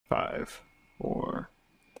5, 4,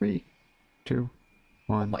 3, 2,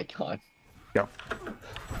 Oh 1. my god. Go.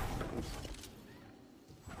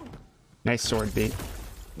 Nice sword beat.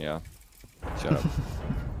 Yeah. Shut up.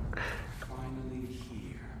 Finally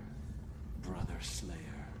here, brother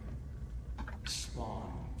slayer,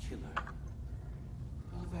 spawn killer.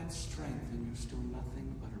 All that strength and you're still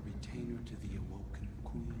nothing but a retainer to the awoken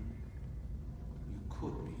queen. You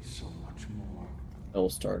could be so much more. I'll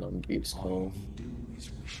start on Beats All Call. you do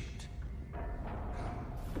is wish it.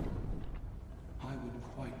 I would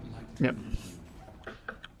quite like to Yep. meet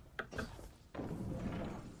you.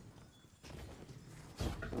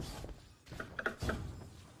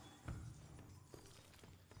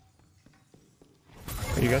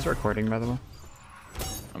 Are you guys recording, by the way?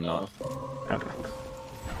 I'm not. Okay.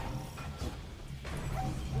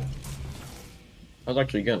 I was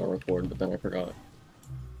actually gonna record, but then I forgot.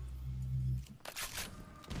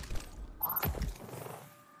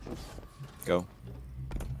 Go.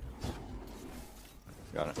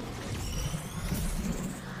 Got it.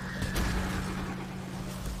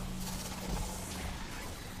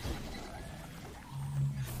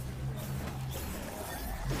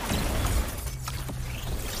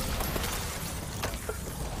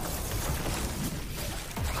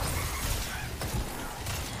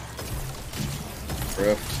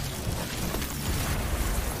 Drift.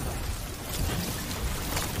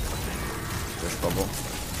 Drift bubble.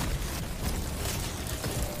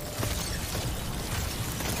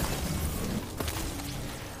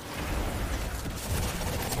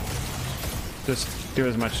 Just do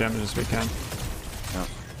as much damage as we can. Yeah.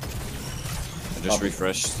 I just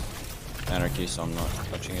refreshed Anarchy, so I'm not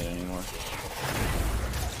touching it anymore.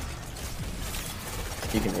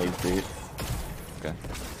 You can leave Beat. Okay.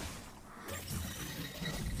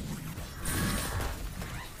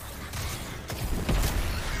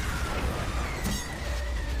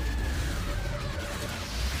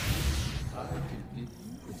 I can give you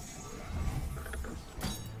anything.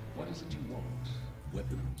 What is it you want?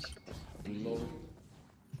 Weapons? Glory?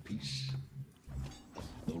 Peace?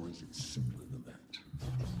 Or is it simpler than that?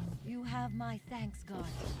 You have my thanks,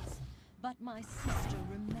 Guardians. But my sister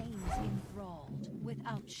remains enthralled.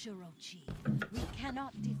 Without Shirochi, we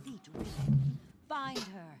cannot defeat Riven. Find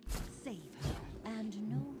her, save her, and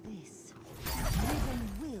know this. Riven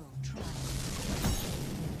will triumph.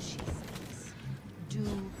 When she speaks, do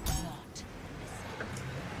not listen.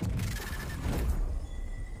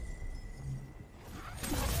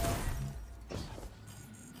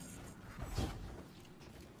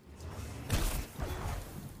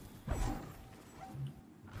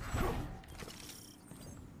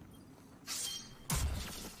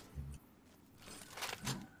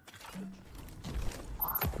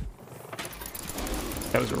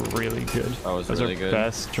 That was really good. That was really our good.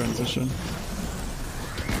 Best transition.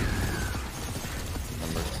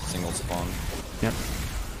 Remember, single spawn. Yep.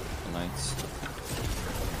 The knights.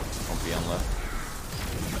 Won't be on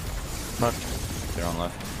left. Left. They're on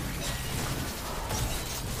left.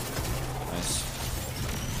 Nice.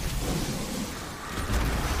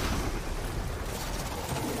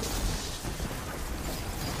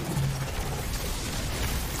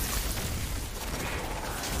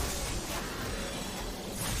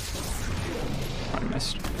 I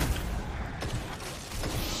missed.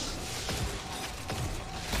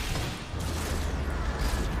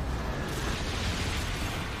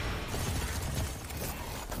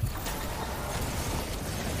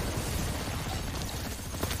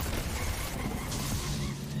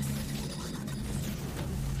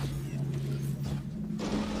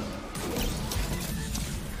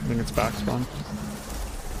 I think it's back spawn.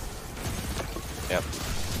 Yep.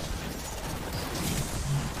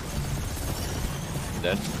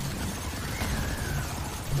 Dead.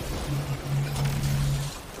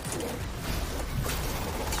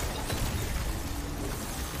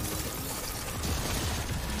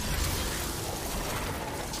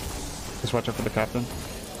 Just watch out for the captain.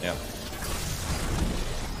 Yep.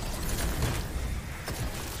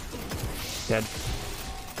 Dead.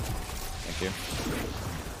 Thank you.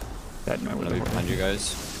 Dead. My I'm gonna be window. behind you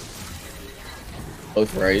guys.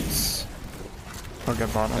 Both rights. I'll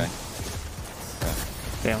get bottom. Okay. Okay.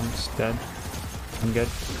 Bailing's dead. I'm good.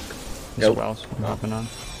 There's Yep. wells. I'm hopping on.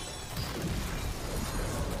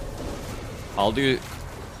 I'll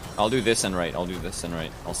do this and right. I'll do this and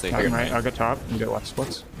right. I'll stay Top here. and right. I'll go top and go left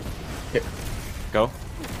splits. Here. Go.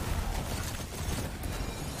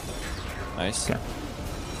 Nice. Okay.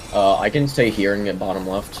 I can stay here and get bottom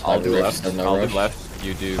left. I'll Have do rifts left. and no I'll rush. do left.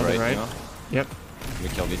 You do I'll do right. right. You know? Yep. We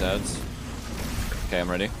kill these ads. Okay,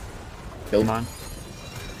 I'm ready. Go. Come on.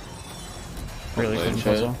 Really Hopefully good it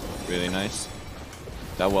puzzle. Really nice.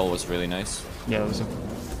 That well was really nice. Yeah, that was a...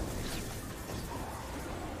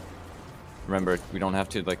 Remember, we don't have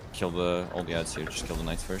to like kill all the ads here. Just kill the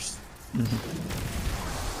knights first.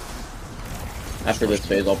 After this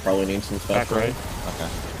phase, I'll probably need some stuff. Back right. Okay.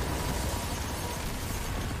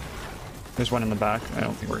 There's one in the back. I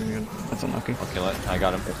don't think we're gonna get... That's unlucky. Okay, I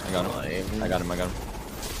got him. I got him. I got him. I got him.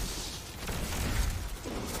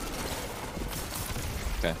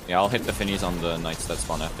 Okay. Yeah, I'll hit the finnies on the knights that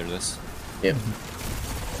spawn after this. Yep.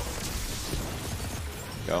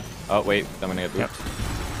 Go. Oh wait, I'm gonna get booped. Yep.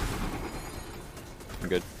 I'm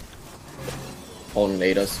good. Hold and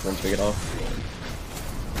nade us once we get off.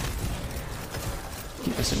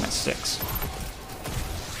 Keep this in my 6.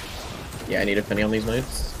 Yeah, I need a penny on these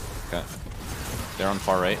knights. Okay. They're on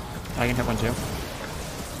far right. I can hit one too.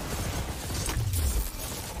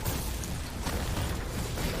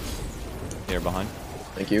 Here behind.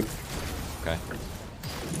 Thank you. Okay.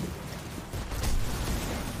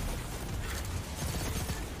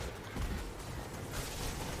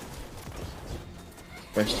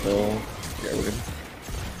 Rest hill. Yeah, we're good.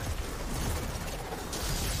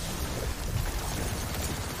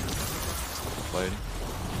 Played.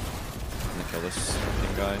 I'm gonna kill this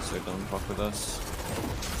fucking guy so it doesn't fuck with us.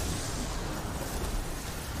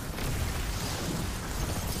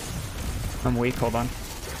 I'm weak, hold on.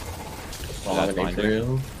 I'll That's have a nade fine, for dude.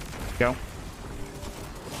 you. Go.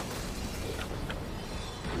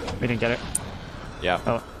 We didn't get it. Yeah.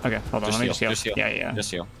 Oh, okay, hold on, Just let me heal. just heal. Just heal. Yeah, yeah.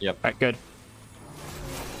 Just heal. Yep. Alright, good.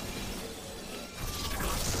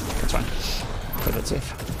 That's fine. Put it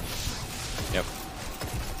safe. Yep.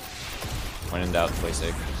 When in doubt, play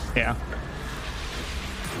safe. Yeah.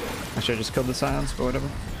 I should have just killed the Scions, but whatever.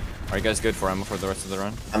 Are you guys good for ammo for the rest of the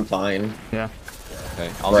run? I'm fine. Yeah. Okay.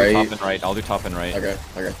 I'll Right. do top and right. I'll do top and right. Okay,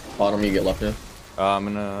 okay. Bottom, you get left now. I'm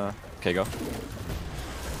gonna... Okay, go.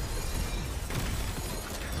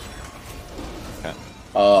 Okay.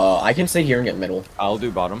 I can stay here and get middle. I'll do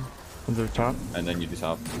bottom, On the top. and then you do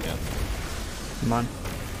top. Yeah. Come on.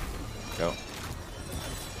 Go.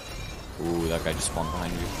 Ooh, that guy just spawned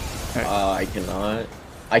behind you. I cannot.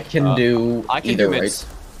 I can do I can either do mids. rights.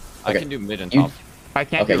 I Okay. can do mid and You- top. I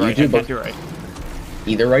can't Okay, do you right. do I both. can't do right.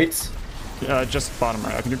 Either rights. Just bottom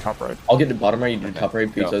right. I can do top right. I'll get the bottom right, you do Okay. top right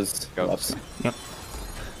Go. because Go. lefts. Yep.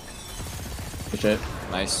 Good shit.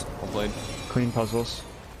 Nice. Well played. Clean puzzles.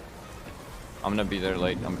 I'm gonna be there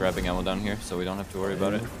late. I'm grabbing ammo down here, so we don't have to worry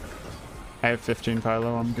about it. I have 15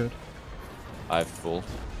 Pylo. I'm good. I have full.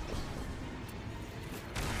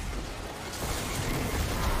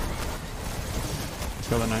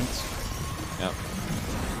 Kill the Knights. Yep.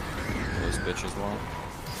 Kill this bitch as well.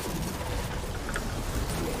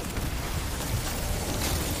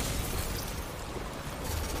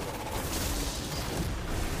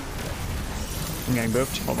 I'm getting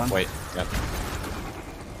booped. Hold on. Wait. Yep.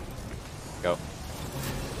 Go.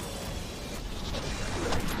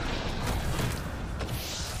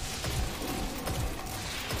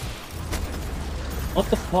 What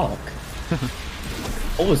the fuck?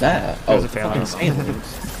 What was that? That was Oh, a fail, fucking I don't know. Saiyans.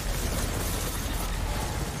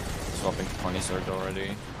 Swapping to 20 surge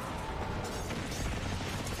already.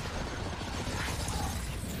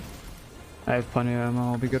 I have plenty of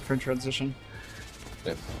ammo. I'll be good for transition.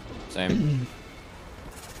 Yep. Same.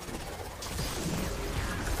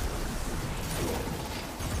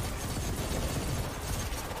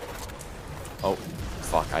 Oh,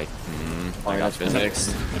 fuck! I got that's fine. physics.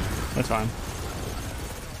 That's fine.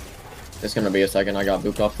 It's gonna be a second. I got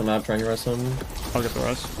booped off the map trying to rest him. I'll get the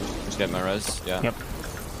res. Just get my res. Yeah. Yep.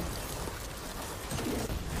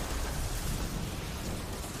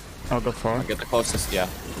 I'll go far. I'll get the closest. Yeah.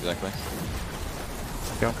 Exactly.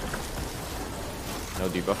 Go. No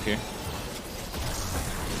debuff here.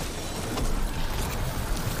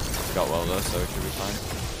 Got well though, so it should be fine.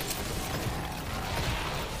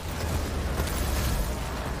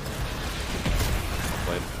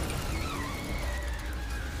 Played.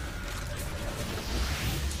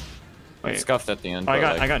 Wait. Scuffed at the end. I but,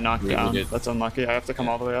 got like, I got knocked we down. did- That's unlucky. I have to come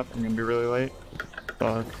all the way up. I'm gonna be really late.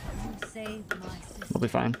 Fuck. You saved my sister. We'll be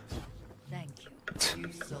fine. Thank you.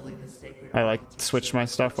 You sullied the sacred I like altar switched my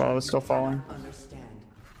stuff while I was still falling. Understand.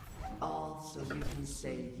 All so you can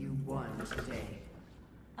say you won today.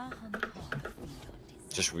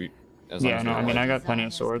 Just as long Yeah, as no, we I mean like- I got plenty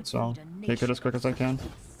of swords, so I'll take it as quick as I can.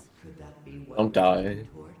 Could that be what Don't die.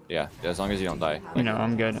 Yeah, as long as you don't die. You know,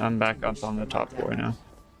 I'm good. I'm back up on the top floor now.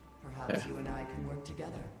 perhaps you and I can work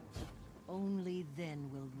together? Only then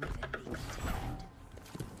will Riven be contained.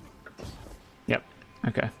 Yep.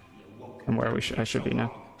 Okay. I'm where I should be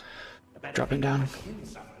now. Dropping down.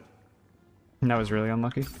 And that was really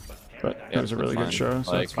unlucky. but it was a really good show,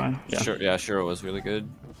 so it's fine. Yeah. Sure, yeah, sure, it was really good.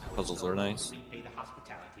 Puzzles were nice. Pay the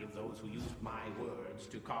hospitality of those who used my words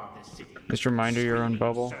to carve this city. Just a reminder you're on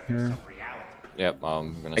bubble here. Yep,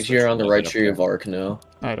 I'm gonna. Actually, you're on the right tree of Arc now.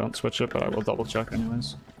 I don't switch it, but I will double check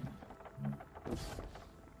anyways.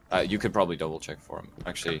 You could probably double check for him.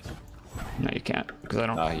 Actually, No, you can't, because I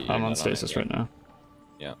don't. You're I'm on not stasis it, yeah. right now.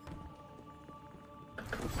 yeah.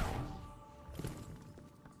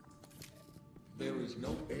 There is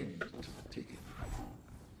no end to the ticket.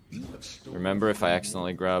 You have stolen Remember, if I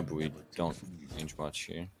accidentally grab, we don't change much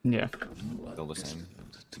here. Yeah. Still the same.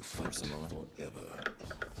 to fight Similar. forever.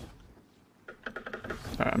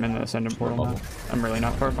 Alright, I'm in the ascendant portal now. I'm really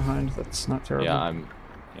not far behind. That's not terrible. Yeah,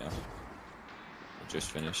 yeah.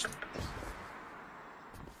 Just finished.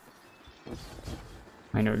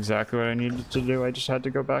 I know exactly what I needed to do. I just had to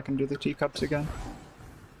go back and do the teacups again.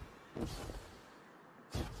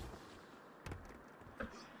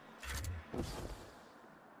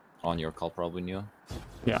 On your call, probably, Neo.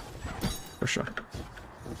 Yeah, for sure.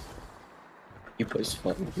 He plays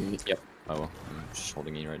fun beat. Yep. I will. I'm just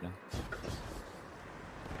holding E right now.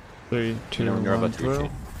 3, 2, When you're 1, about to throw.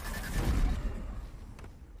 retreat.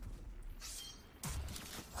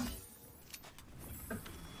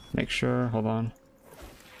 Make sure. Hold on.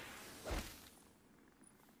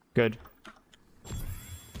 Good.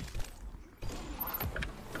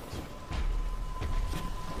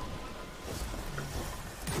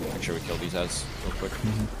 Make sure we kill these ads real quick.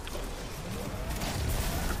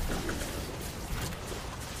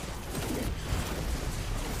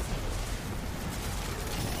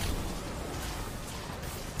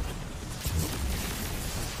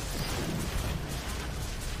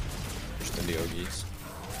 Just in the Ogis.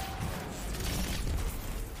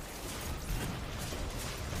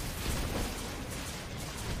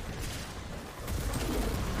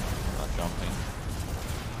 Not jumping.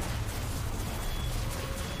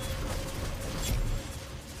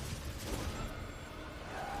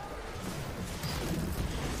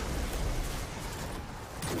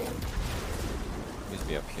 Please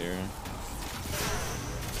be up here.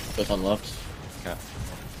 Both on left. Okay.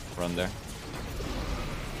 Run there.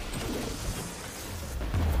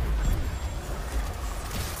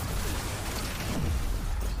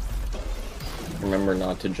 Remember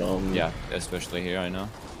not to jump. Yeah, especially here, I know.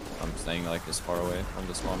 I'm staying like as far away from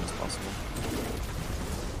the spawn as possible.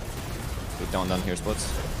 Get down here, splits.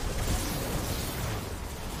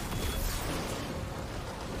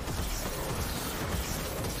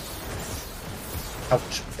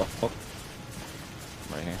 Ouch. What the fuck?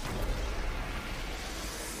 Right here.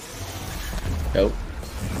 Nope.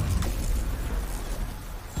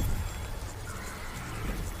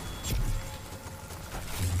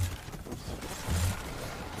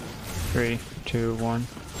 Three, two, one.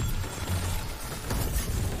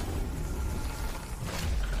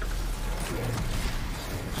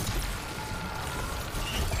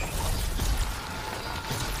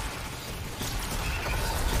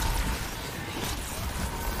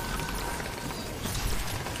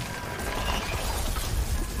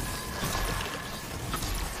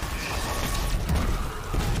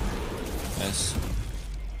 Nice.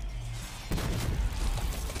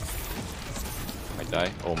 I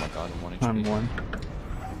die. Oh my god, I'm 1 HP. I'm 1.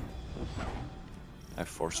 I have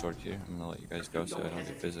 4 sword here. I'm gonna let you guys go so I don't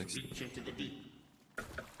do physics. Reach into the deep. Your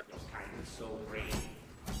kind is so brave.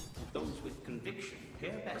 Those with conviction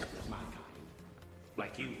pair best with my kind.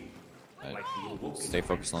 Like you. Like the awoken. Stay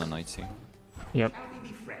focused on the knights here. Yep. Shall we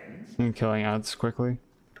be friends? I'm killing ads quickly.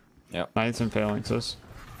 Yep. Knights and phalanxes.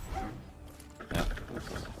 Yep.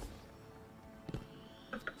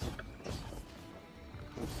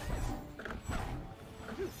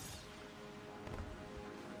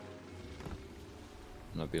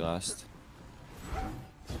 I'm gonna be last.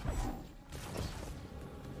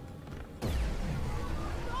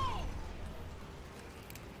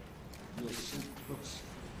 You're so close.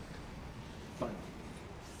 Find me.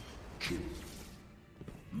 Kill me.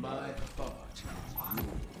 My heart is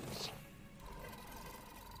yours.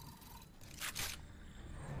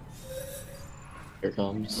 Here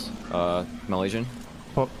comes. Malaysian.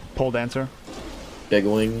 Pole dancer. Big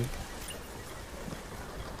wing.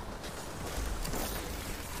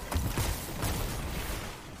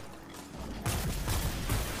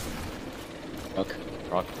 Fuck.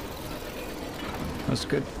 Rock. That's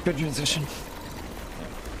good. Good transition.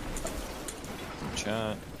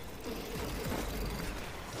 Chat.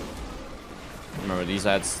 Remember, these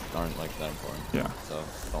ads aren't like that important. Yeah. So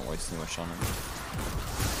don't waste too much on them.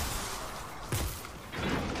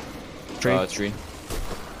 Tree. Tree.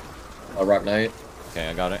 Rock Knight. Okay,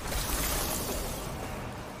 I got it.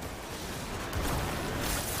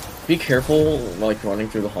 be careful, like, running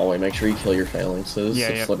through the hallway. Make sure you kill your phalanxes. Yeah,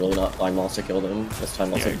 it's yep. literally not timeloss to kill them. It's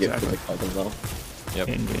timeloss Yeah, to get exactly. through the themselves. Yep.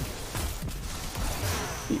 Indeed.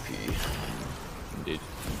 BP. Indeed.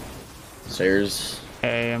 Stairs.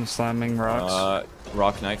 Hey, I'm slamming rocks.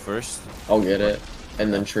 Rock Knight first. I'll get it.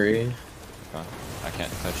 And then tree. Okay. I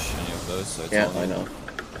can't touch any of those, so it's Yeah, all I me. know.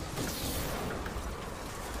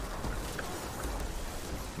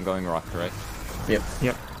 I'm going rock, right? Yep.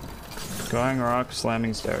 Yep. Going rock,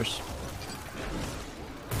 slamming stairs.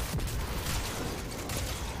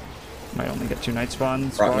 Might only get 2 night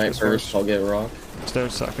spawns. Rock Knight is first, I'll get rock.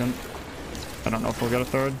 Stairs second. I don't know if we'll get a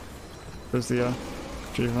third. Because the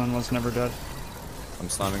Riven was never dead. I'm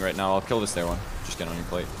slamming right now. I'll kill the stair one. Just get on your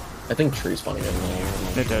plate. I think tree's spawning in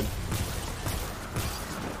there. It did.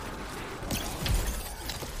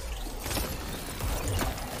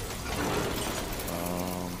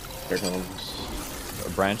 Here comes. A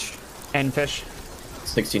branch. And fish.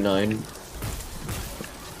 69.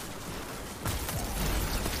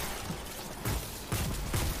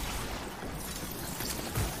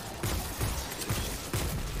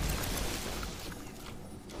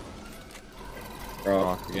 Rock.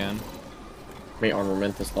 Rock again. May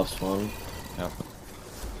armament this last one. Yep.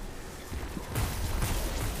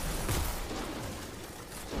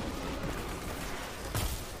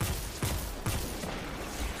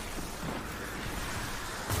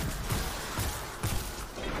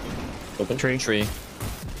 Open. Tree. Tree.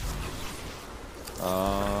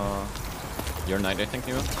 Your knight, I think,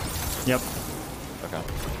 Nemo? Yep. Okay.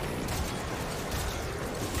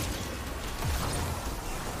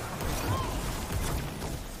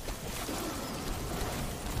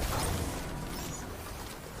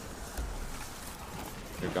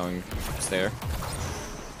 You're going stair.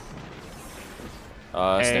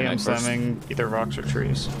 Stair Hey, I'm knight first. slamming either rocks or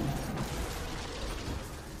trees.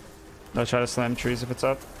 I'll try to slam trees if it's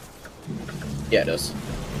up. Yeah, it does.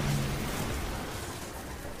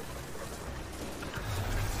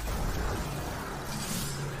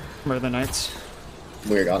 Where are the knights?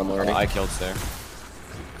 We got him already. I killed stair.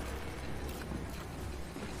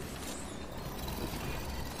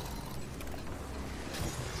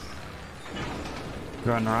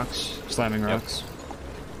 Going rocks. Slamming rocks.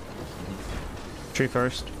 Tree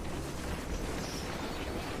first.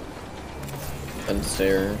 And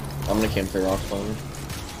stair. I'm gonna camp the rock one.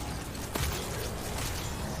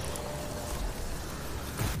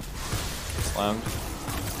 Slammed.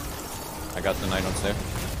 I got the knight on stair.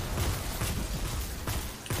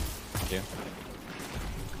 Thank you.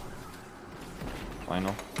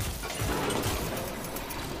 Final.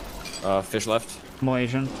 Fish left.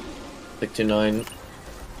 Malaysian. 69.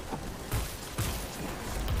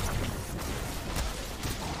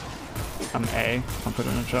 I'm A. I'll put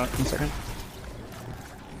in a shot in a second.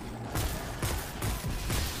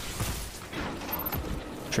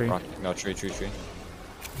 Tree. Rock. No, tree. This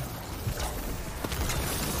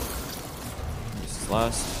is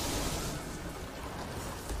last.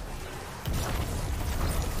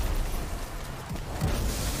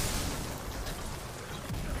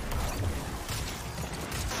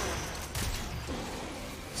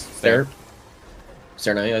 Stair.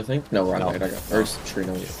 Stair knight, I think? No, rock No. knight. I got. Or it's tree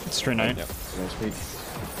knight. It's tree knight. Yep. Nice week.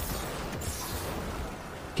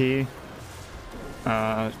 Key.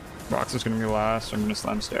 Rocks is gonna be last. I'm gonna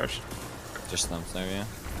slam stairs. Just slam stair, yeah.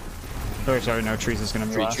 Oh, sorry, no, trees is gonna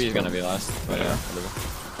be last. Tree's gonna be last, but yeah, Yeah.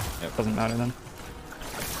 whatever. Doesn't matter then.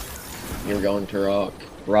 You're going to rock.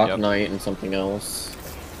 Rock Yep. knight and something else.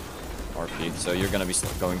 RP. So you're gonna be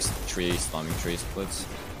going tree, slamming tree splits.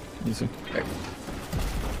 Easy. Okay.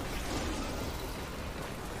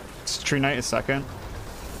 Tree knight is second.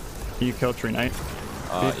 You kill tree knight.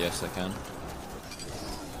 Yes, I can.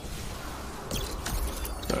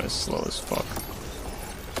 That is slow as fuck.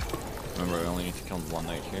 Remember, I only need to kill one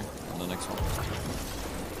knight here on the next one.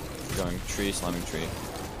 Going tree, slamming tree.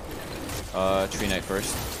 Tree knight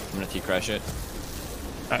first. I'm gonna T-crash it.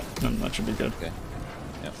 Alright, then that should be good. Okay.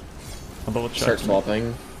 Yep. I'll double check. Start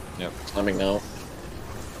swapping. Yep. Slamming now.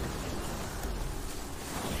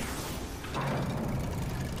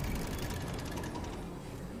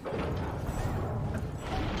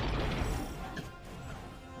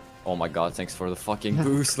 Oh my god, thanks for the fucking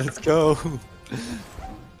boost. Let's go. I'm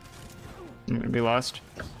gonna be last.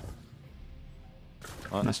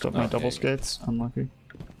 What? Messed up my Okay. double skates. Unlucky.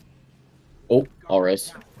 Oh, all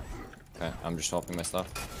res. Okay, I'm just swapping my stuff.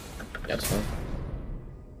 Yeah, it's fine.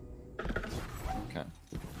 Okay.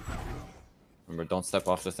 Remember, don't step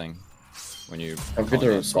off the thing when you. I'm good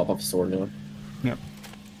to swap off a sword now. Yep.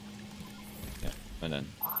 Yeah, and then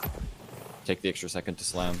take the extra second to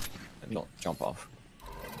slam and don't jump off.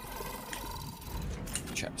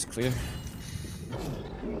 Chap's clear.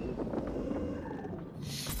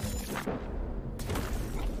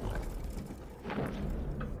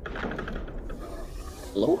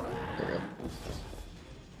 Hello? There we go.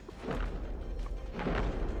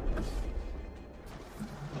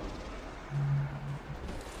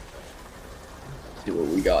 See what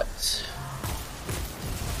we got.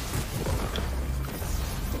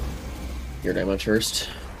 Your damage first.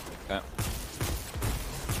 Okay.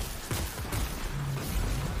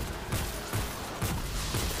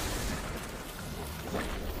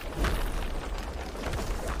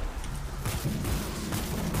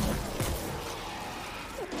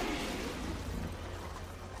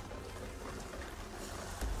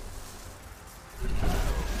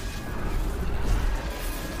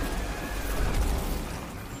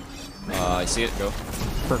 I see it, go.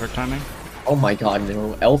 Perfect timing. Oh my god,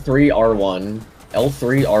 no. L3, R1.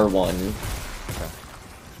 L3, R1. Okay.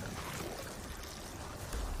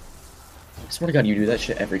 I swear to god, you do that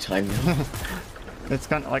shit every time now. It's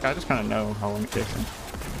kind of like I just kind of know how long it takes.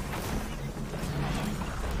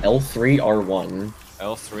 L3, R1.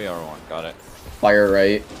 L3, R1, got it. Fire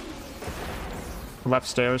right. Left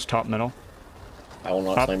stairs, top middle. I will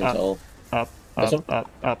not Up, slam up. until. Up, This up, one?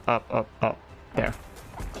 up. There.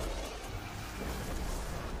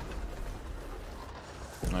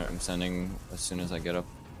 Alright, I'm sending as soon as I get up.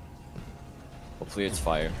 Hopefully it's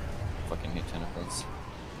fire. Fucking hate tentacles.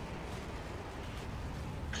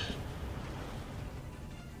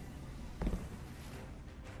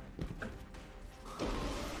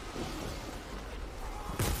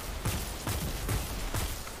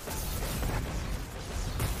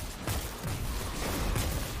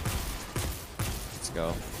 Let's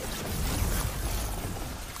go.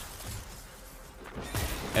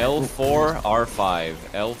 L4, R5.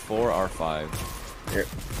 L4, R5. Here.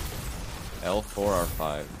 L4,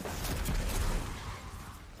 R5.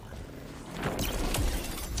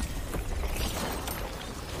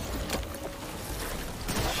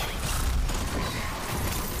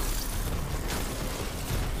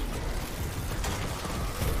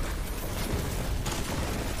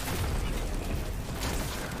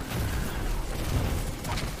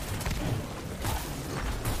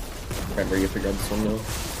 Remember you figured out this one though.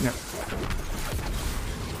 Yep.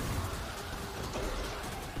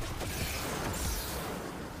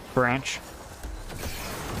 Branch.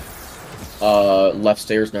 Left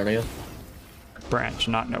stairs, Narnia. Branch,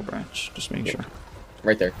 not no branch. Just making sure.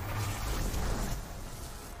 Right there.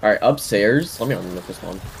 Alright, upstairs. Let me unlock this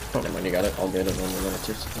one. Oh. Never mind, you got it. I'll get it in a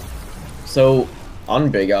minute. So, on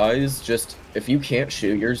big eyes, just, if you can't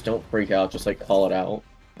shoot yours, don't freak out. Just, like, call it out.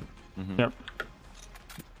 Yep.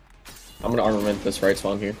 I'm gonna armament this right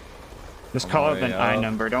spawn here. Just On call my out an way eye up.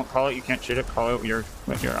 number. Don't call it you can't shoot it. Call out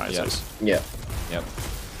what your eyes Yep. is. Yeah. Yep.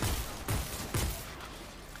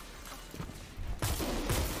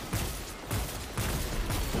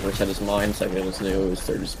 First head is mine, second head is new, is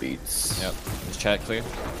third speeds. Yep. Is chat clear?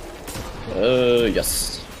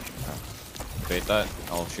 Yes. Bait that.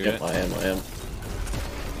 I'll shoot Yep, it. I am.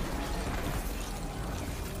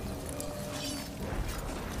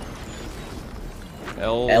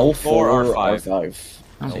 L4, L4, R5. R5.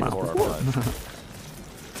 Oh, wow. L4, R5.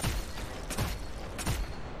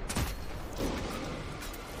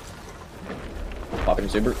 Popping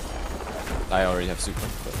super. I already have super,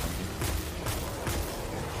 but thank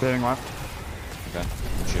Hitting left. you. Okay.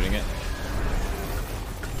 I'm shooting it.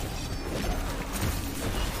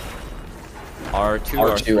 R2,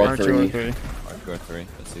 R2, R3. R3. R2, R2, R3.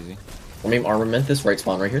 That's easy. Let me armament this right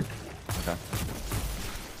spawn right here. Okay.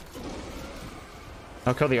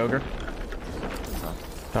 I'll kill the ogre. Okay.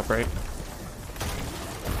 Top right.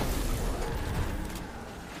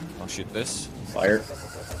 I'll shoot this. Fire.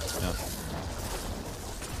 Yeah.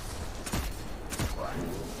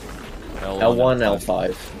 L1,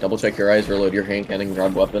 L5. Double check your eyes, reload your hand cannon,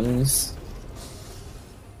 grab weapons.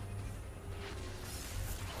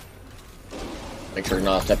 Make sure to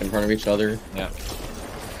not step in front of each other. Yeah.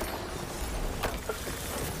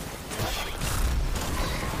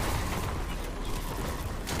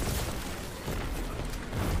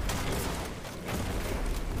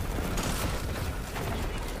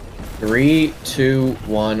 Three, two,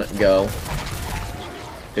 one, go.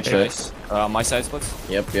 Good Hey, shot. nice. My side splits.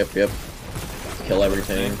 Yep. Kill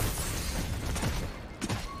everything.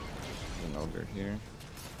 An ogre here.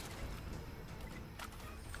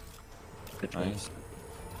 Good one. Nice.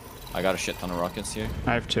 I got a shit ton of rockets here.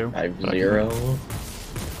 I have 2. I have 0.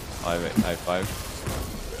 I have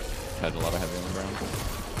 5. Had a lot of heavy on the ground.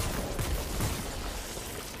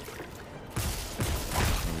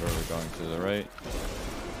 Remember, we're going to the right.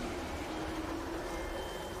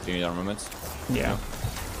 Do you need armaments? Yeah.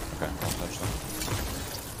 Okay, I'll touch them.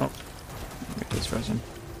 Oh, he's frozen.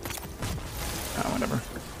 Ah, whatever.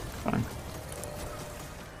 Fine.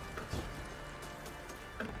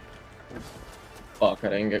 Fuck, I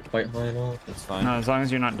didn't get quite high enough. It's fine. No, as long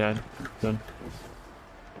as you're not dead. Good.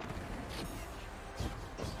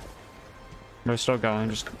 We're still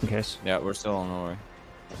going, just in case. Yeah, we're still on our way.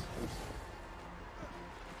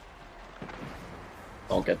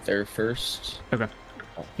 I'll get there first. Okay.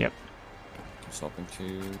 Yep. Just hoping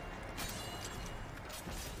to.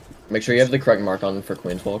 Make sure you have the correct mark on for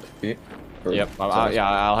Queen's Walk, Pete. Or- Yep. Yeah,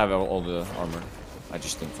 I'll have all the armor. I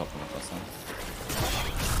just didn't fuck them up last time.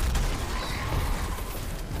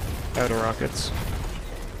 Outer rockets.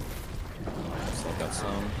 Still got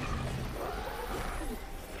some.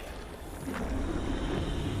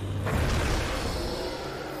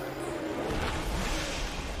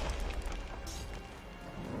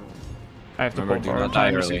 I have to Remember, pull do forward not die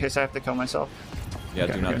time just in early. case I have to kill myself. Yeah,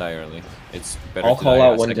 Okay, do not okay. die early. It's better I'll to call die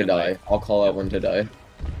out a when to second die. night. I'll call out when to die.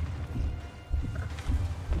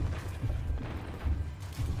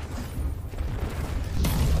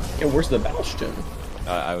 Yeah, where's the Bastion?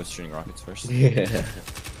 I was shooting rockets first. Yeah.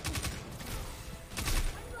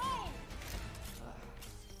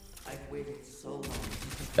 I've waited so long.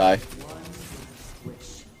 Die. One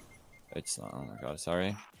wish. It's not. Oh my god,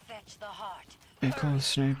 sorry. Fetch the heart. Echo,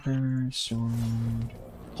 sniper, sword,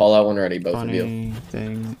 Call out when ready, both of you. funny,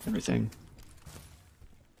 thing, everything.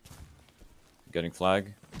 Getting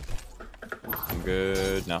flag. I'm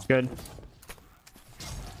good now. Good.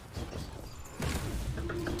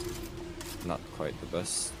 Not quite the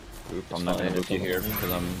best. Oop, It's I'm not gonna fine, look you it's here fine.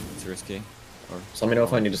 because it's risky. Or So let me know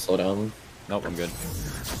if I need to slow down. nope, I'm good.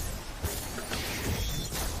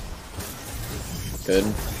 Good.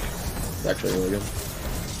 It's actually really good.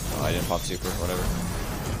 Oh, I didn't pop super. Whatever.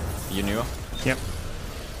 You knew? Yep.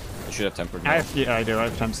 You should have tempered. Yeah, I do. I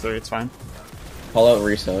have ×3. It's fine. Call out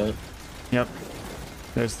reset. Yep.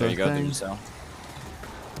 There's the There you go. There thing. you go.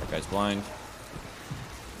 That guy's blind.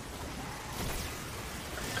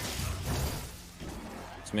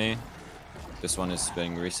 It's me. This one is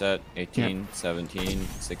being reset. 18, 17,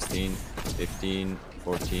 16, 15,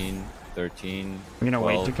 14, 13. I'm gonna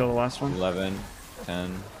wait to 12, kill the last one. 11,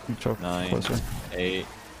 10, You choke 9, closer. 8,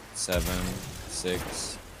 7,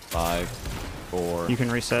 6, 5, 4, You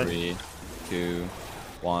can reset. 3, 2,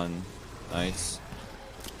 1. Nice.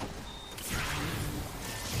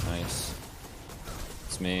 Nice.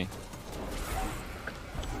 It's me.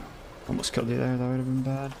 Almost killed you there. That would have been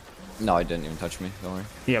bad. No, I didn't even touch me. Don't worry.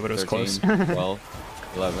 Yeah, but it was 13, close.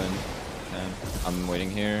 12, 11, 10. I'm waiting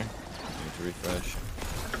here. I need to refresh.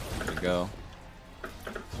 There we go.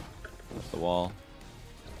 Off the wall.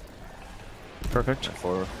 Perfect.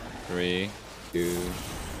 4, 3, 2,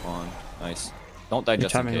 1. Nice. Don't die Your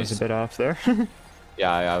just in timing was case. a bit off there.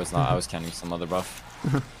 Yeah, I was not. I was counting some other buff.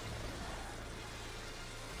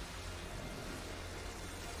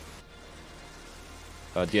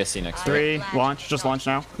 DSC next. 3, launch. Just launch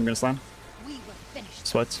now. I'm gonna slam. We were finished.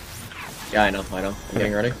 Sweats. Yeah, I know. I'm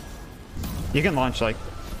getting ready. You can launch like,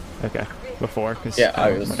 okay, before, because Yeah,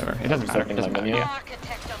 I was- whatever. It doesn't matter. second It doesn't time matter. on you. Yeah.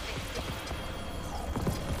 Architect of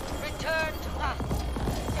this. Return to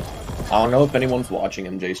us. I don't know if anyone's watching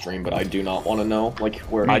MJ stream, but I do not want to know like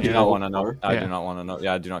where I he do not go want to know. or- I Yeah. do not want to know.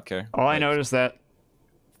 Yeah, I do not care. All I Like, know is that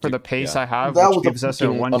for the pace yeah. I have, That which was gives a us a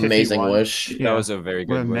fucking 151. amazing wish. That Yeah. was a very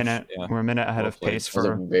We're good a wish. minute. Yeah. We're a minute ahead Well of played. pace That was a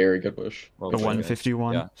for very good wish. Well the played, guys.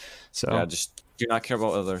 151. Yeah. So Yeah, just do not care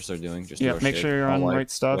about what others are doing. Just do yeah, our make shit. sure you're Don't on the like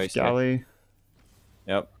right stuff. waste it. Galley.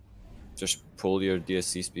 Yep. Just pull your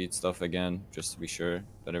DSC speed stuff again, just to be sure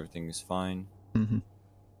that everything is fine. Mm-hmm.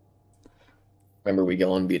 Remember, we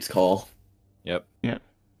go on Beats Call. Yep.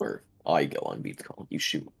 Or I go on Beats Call. You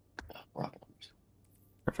shoot rocket launchers.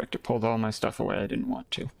 Perfect. It pulled all my stuff away. I didn't want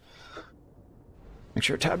to. Make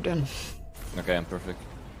sure it tabbed in. Okay, I'm perfect.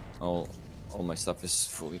 All my stuff is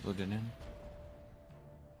fully loaded in.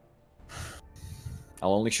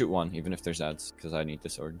 I'll only shoot one, even if there's ads, because I need the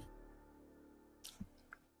sword.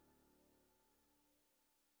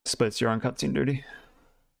 Splits, you're on cutscene duty.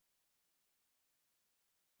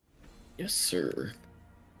 Yes, sir.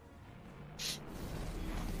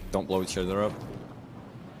 Don't blow each other up.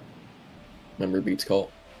 Remember Beats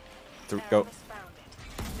Call. Go. I'm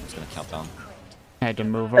just gonna count down. I had to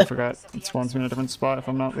move. I forgot. It spawns me in a different spot if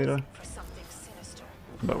I'm not Lita.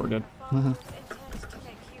 But we're good.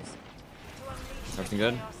 Everything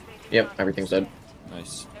good? Yep, everything's dead.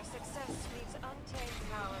 Nice. Their success needs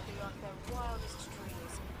untamed power beyond their wildest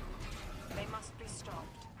dreams. They must be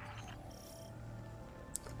stopped.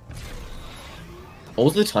 What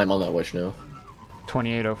was the time on that wish now?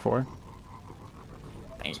 2804.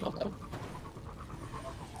 It's not that.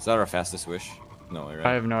 Is that our fastest wish? No way, right?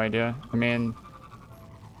 I have no idea. I mean,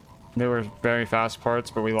 they were very fast parts,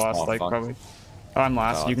 but we lost Oh, like fuck. probably. Oh, I'm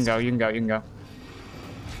last. Oh, You can it's- go. You can go. You can go.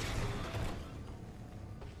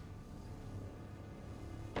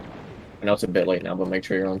 I know it's a bit late now, but make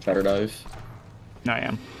sure you're on Shatter Dive. No, I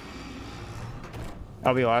am.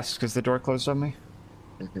 I'll be last because the door closed on me.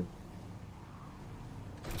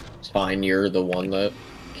 It's fine, you're the one that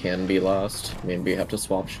can be last. Maybe you have to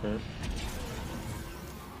swap shit.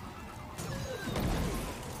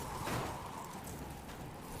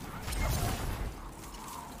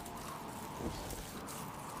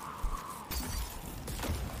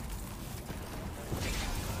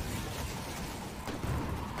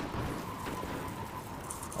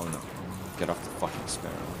 Oh no. Get off the fucking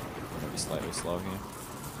sparrow. I'm gonna be slightly slow here.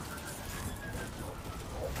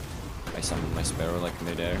 I summoned my sparrow like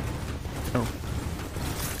mid-air. Oh.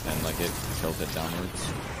 And like it tilted downwards.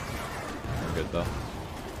 We're good though.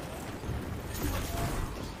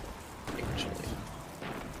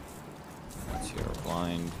 Let's hear a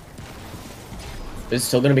blind. Is it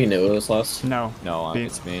still gonna be Nua's last? No. No, Be-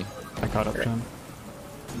 it's me. I caught up to him.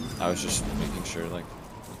 I was just making sure like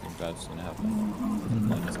nothing bad's gonna happen.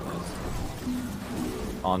 Blind is bad.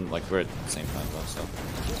 On like we're at the same time though, so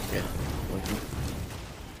Yeah.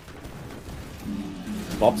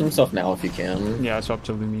 Swap some stuff now if you can. Yeah, I swapped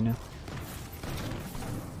to Lumina.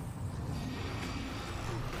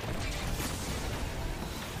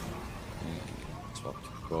 swap to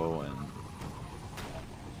bow and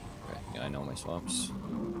okay, yeah, I know my swaps.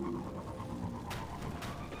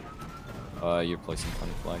 You're placing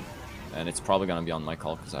funny flag. And it's probably gonna be on my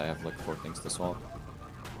call because I have like 4 things to swap.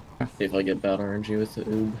 See if I get bad RNG with the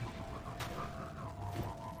oob.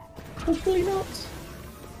 Hopefully not.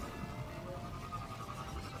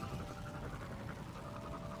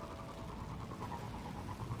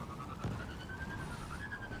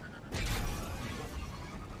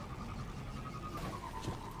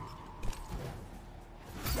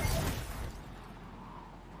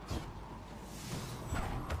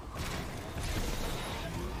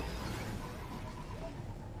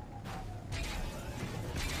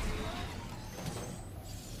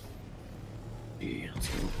 Yeah, let's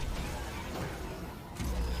go.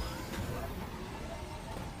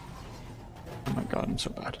 Oh my god, I'm so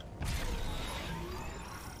bad.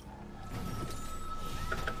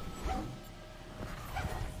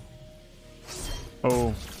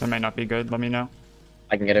 Oh, that might not be good. Let me know.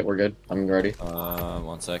 I can get it, we're good. I'm ready.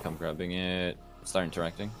 1 sec, I'm grabbing it. Start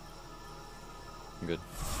interacting. I'm good.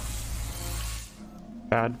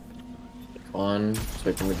 Bad. Come on, just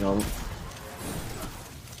wait for him to jump.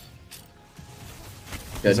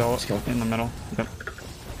 Good, He's all let's go. in the middle. Yep.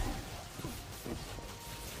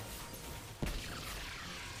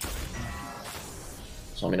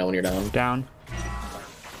 So let me know when you're down. Down.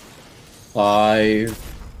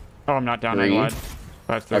 5. Oh, I'm not down. I 3. lied.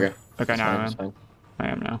 5 3. Okay. Okay, now I That's am. fine. I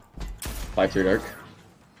am now. 5 through dark.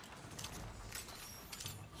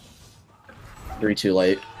 3 too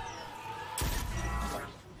late.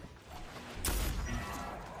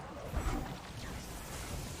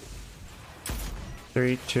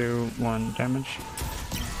 Three, two, 1 damage.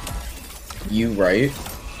 You right.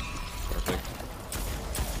 Perfect.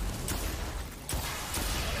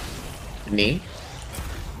 Me.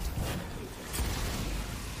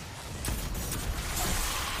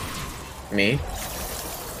 Me.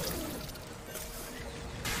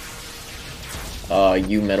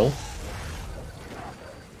 You middle.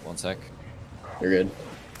 1 sec. You're good.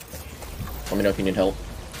 Let me know if you need help.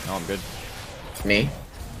 No, I'm good. Me.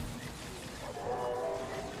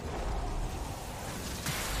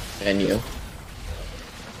 And you.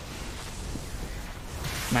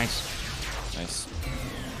 Nice. Nice.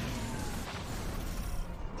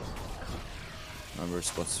 Remember, we're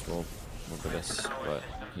supposed to roll over this, but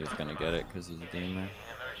he was gonna get it because he's a demon.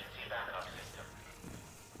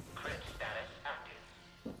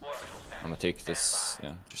 I'm gonna take this,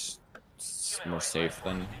 yeah, just it's more safe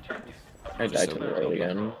than. I Just died so to the we're early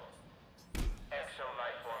okay. again.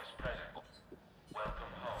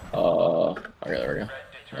 Okay, there we go.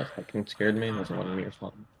 That fucking scared me. There's one me or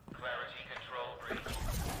something.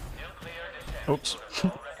 Oops.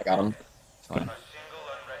 I got him. Fine.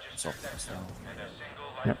 So,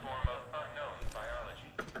 Yep.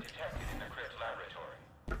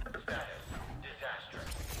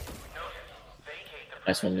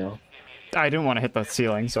 Nice one, yo. I didn't want to hit the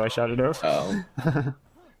ceiling, so I shot it over. Oh.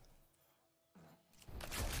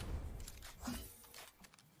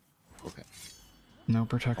 okay. No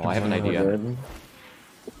protective. Oh, I have an armor. idea. Good.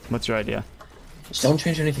 What's your idea? Just don't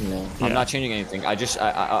change anything now. Yeah. I'm not changing anything. I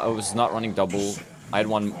was not running double I had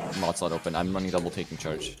one mod slot open. I'm running double taking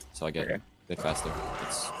charge, so I get a bit faster.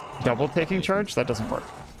 It's Double taking charge? That doesn't work.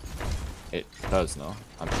 it does no.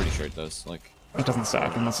 I'm pretty sure it does. Like It doesn't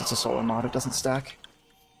stack unless it's a solo mod. It doesn't stack.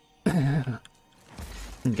 I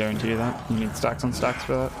can guarantee you that. You need stacks on stacks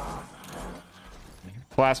for that.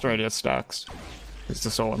 Blast radius stacks. It's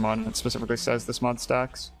a solo mod and it specifically says this mod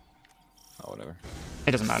stacks. oh whatever.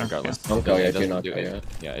 It doesn't matter. Regardless. Yeah, Okay, yeah, it do doesn't not do go it. yet.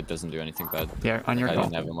 Yeah, it doesn't do anything bad. yeah on your I call.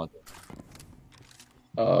 didn't have a mod.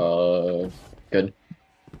 Good.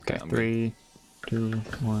 Okay, I'm 3, 2,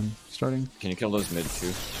 1, starting. Can you kill those mid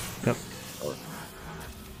too? Yep. Or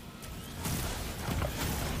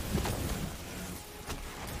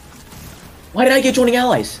Why did I get joining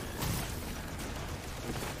allies?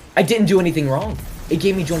 I didn't do anything wrong. It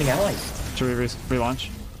gave me joining allies. Should we relaunch?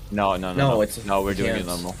 no, No, we're doing it can't.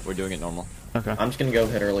 normal. We're doing it normal. Okay. I'm just gonna go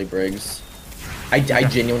hit early Briggs. I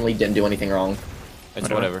genuinely didn't do anything wrong. It's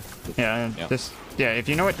whatever. Yeah, Yeah. just yeah. If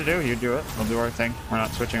you know what to do, you do it. We'll do our thing. We're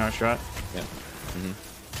not switching our strat. Yeah.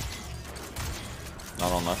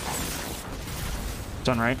 Not on left. It's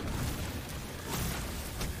on right.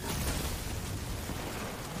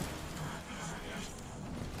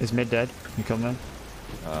 Is mid dead? You killed mid?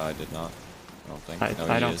 I did not. I don't think. I, No,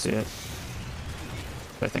 I he don't is. see it.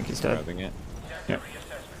 I think he's dead. Grabbing it. Yeah.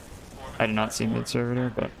 I did not see mid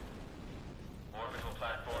servitor, but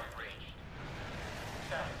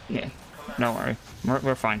yeah. No worry.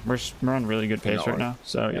 We're fine. We're on really good pace No right worry. now.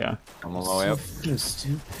 So yeah. I'm on my way up. Fucking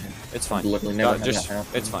stupid. It's fine. Literally never had Just that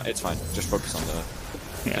happen. it's fine. It's fine. Just focus on the.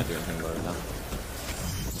 Yeah. Can't do anything about it now.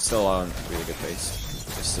 I'm still on really good pace.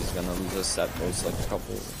 This is gonna lose us at most like a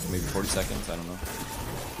couple, maybe 40 seconds. I don't know.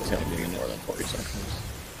 It's gonna be more than 40 seconds.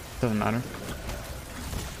 Doesn't matter.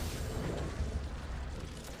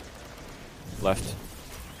 Left.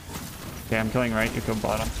 Okay, I'm killing right. You kill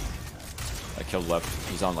bottom. I killed left.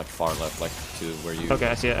 He's on like far left, like to where you. Okay,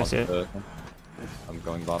 I see it. I see it. I'm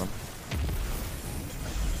going bottom.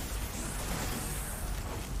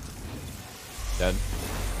 Dead.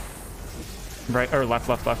 Right or left.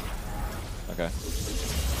 Okay.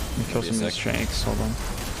 You kill Be a some of these sec. shanks. Hold on.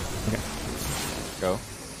 Okay. Go.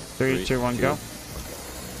 3, 2, 1, go.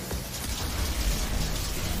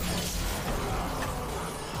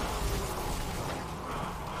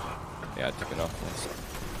 Yeah, I took it off. Nice.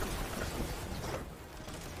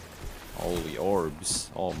 Holy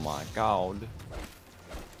orbs. Oh my god.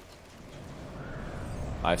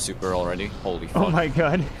 I have super already. Holy fuck. Oh my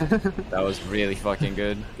god. That was really fucking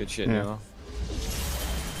good. Good shit, Yeah. Nemo.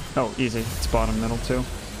 Oh, easy. It's bottom middle too.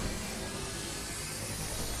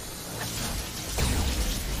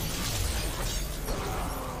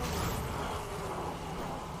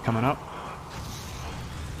 Coming up.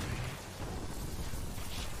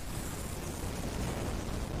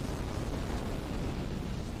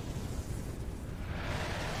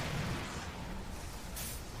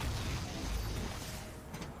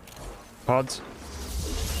 Pods.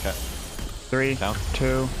 Okay. 3, Down.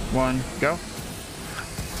 2, 1, go.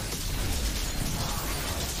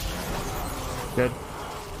 Good.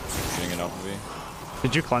 Shooting it off of me.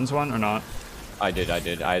 Did you cleanse one or not? I did. I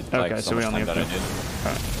Okay, like so so we much only time have that I did.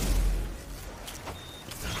 Alright.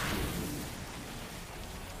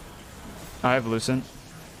 I have Lucent.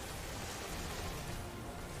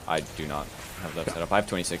 I do not have that set up. I have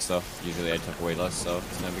 26 though. Usually I took way less, so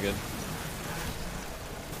it's never good.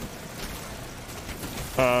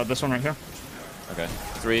 This one right here. Okay.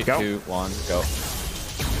 3, Go. 2, 1, go.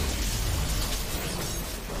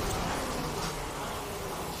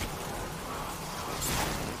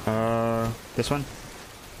 This one.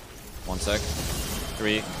 1 sec.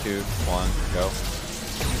 3, 2, 1, go.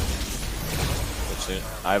 Good shit.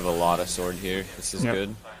 I have a lot of sword here. This is Yep.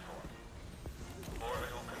 good.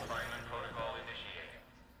 Orbital confinement protocol initiated.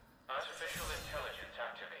 Artificial intelligence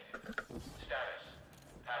activated. Status.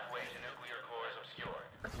 Pathway to nuclear cores obscured.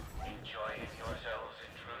 Enjoying yourselves,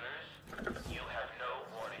 intruders? You have no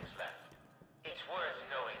warnings left. It's worth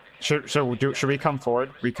knowing the Should we come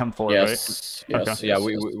forward? We come forward, right? Yes. Okay. Yes. Yeah, yes,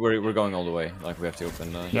 yes. we're going all the way. Like we have to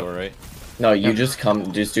open the Yep. door, right? No, you just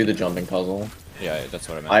do the jumping puzzle. Yeah, that's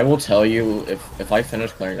what I meant. I will tell you if I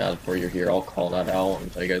finish clearing that before you're here, I'll call that out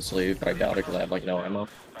until you guys leave. But I doubt it because I have like no ammo.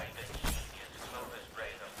 by the genius Clovis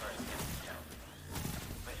ray of first instance.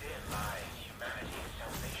 Within lies humanity's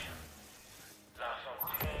salvation. La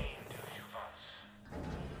Fontaine du Jouvence.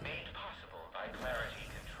 Made possible by clarity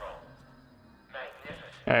control.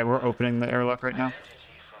 Magnificent Alright, we're opening the airlock right now.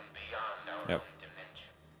 entity from beyond our Yep. own dimension.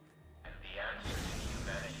 And the answer to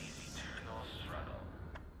humanity's eternal struggle.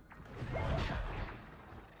 Mortality.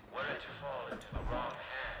 Were it to fall into the wrong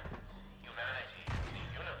hands, humanity, the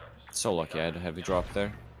universe, So lucky I had a heavy drop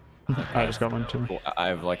there. I just got one too. Cool. I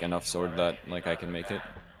have like enough sword that like I can make it.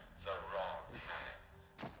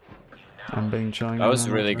 I'm being chilling. That was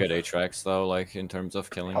really good Atrax though, like in terms of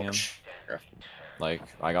killing him. Ouch. Like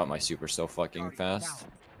I got my super so fucking fast.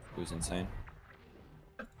 It was insane.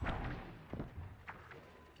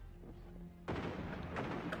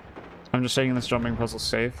 I'm just taking this jumping puzzle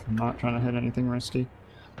safe. I'm not trying to hit anything risky.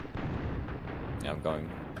 Yeah, I'm going.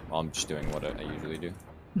 Well, I'm just doing what I usually do.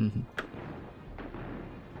 Mm-hmm.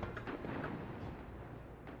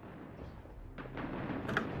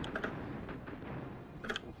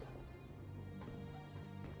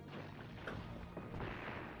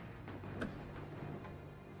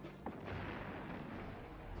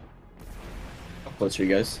 How close are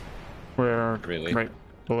you guys? We're Really? right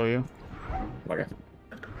below you. Okay.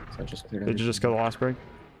 So I just cleared Did you just kill the last break?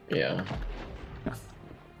 Yeah.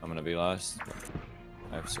 I'm gonna be last.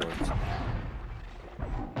 I have swords.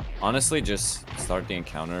 Honestly, just start the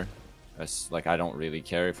encounter. Like I don't really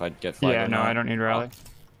care if I get flagged Yeah, or no, not. I don't need rally.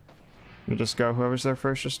 You just go. Whoever's there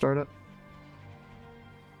first, just start it.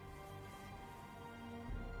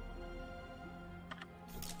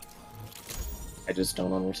 I just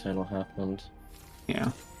don't understand what happened.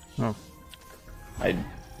 Yeah. Oh. I'd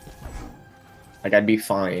be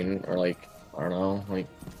fine, or like, I don't know, like,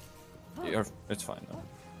 It's fine though.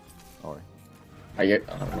 Don't worry. I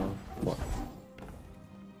don't know, what?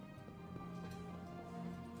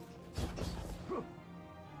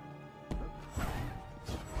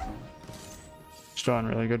 Still on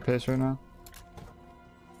really good pace right now.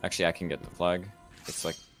 Actually, I can get the flag. It's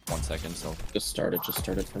like 1 second, so Just start it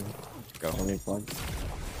for me. go. I don't need flag.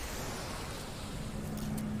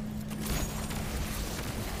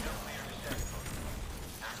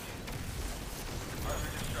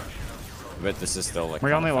 But this is still like We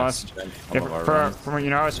kinda only fast lost. than some If, of our runs. for you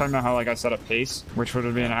know, I was talking about how like I set a pace, which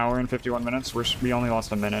would be an hour and 51 minutes. We only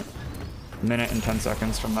lost a minute and 10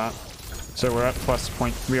 seconds from that. So we're at plus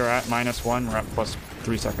point. We are at -1. We're at plus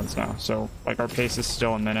 3 seconds now. So like our pace is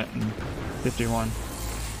still a minute and 51.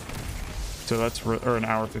 So that's or an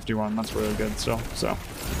hour 51. That's really good still. So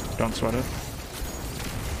don't sweat it.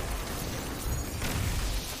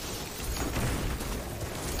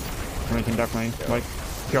 We can definitely like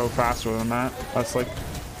go faster than that. That's like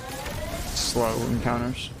slow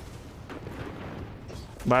encounters.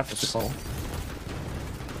 Left.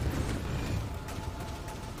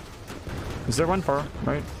 Is there one far,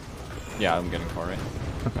 right? Yeah, I'm getting far right.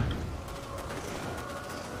 Okay.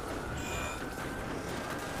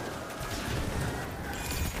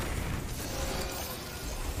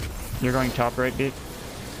 You're going top right, Beat?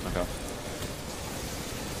 Okay.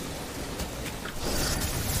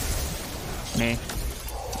 Me.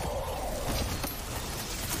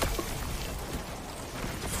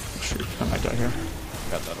 Shoot, I might die here.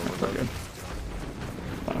 Got that over We're good.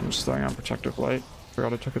 I'm just throwing on protective light.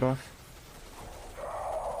 Forgot I took it off.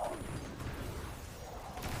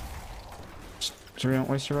 So we don't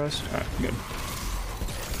waste your rest? Alright, good.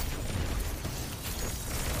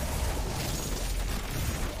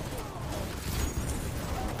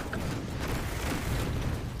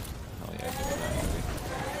 Oh yeah, I did that maybe.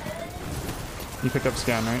 You picked up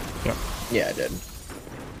scan, right? Yep. Yeah, I did.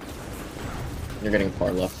 You're getting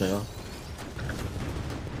far left now.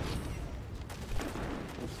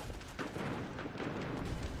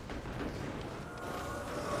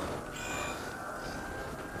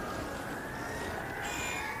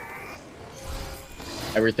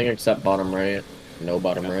 Everything except bottom right. No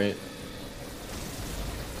bottom right.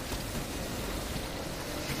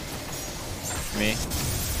 Me?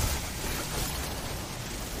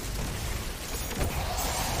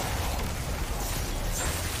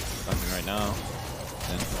 Nothing right now.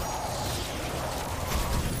 Then.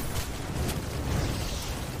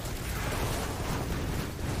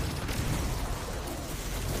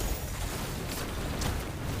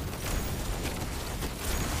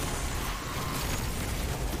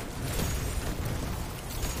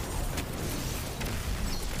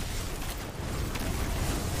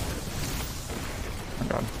 Oh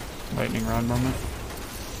god. Lightning rod moment.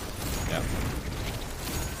 Yeah.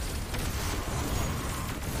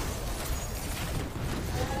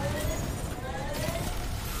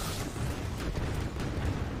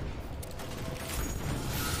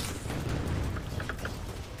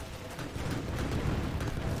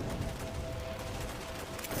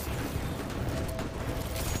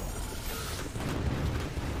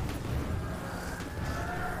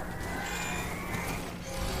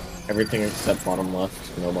 Everything except bottom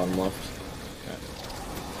left. No bottom left.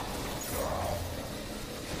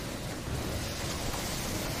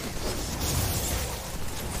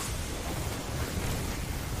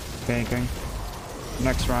 Banking.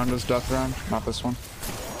 Next round is death round, not this one.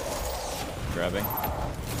 Grabbing.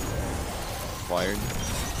 Acquired.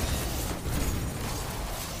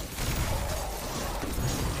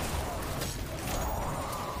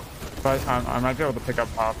 But I might be able to pick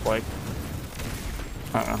up pop, like,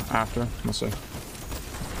 I don't know, after. We'll see.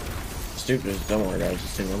 Stupid, don't worry guys,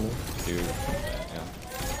 just do normal. Dude. Yeah.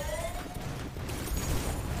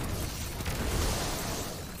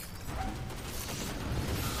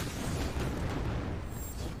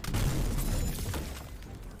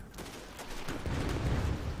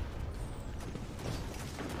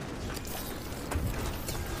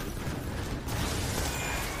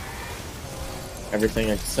 Everything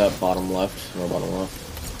except bottom left, no bottom left.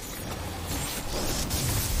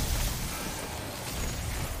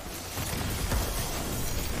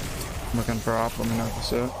 I'm looking for op, let me know if you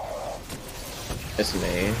see it. It's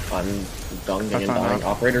me. I'm dunging and found dying.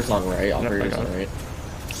 out. Operator's on right, operator's got on it. right.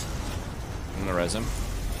 I'm gonna res him.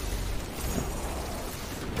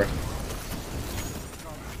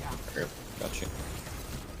 Got you.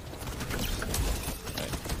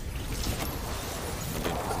 Right. I'll be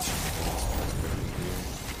in position.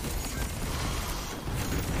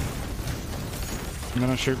 I'm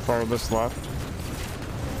gonna shoot far this left.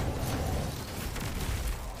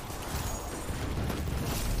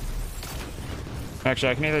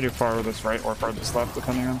 Actually, I can either do far this right or far this left,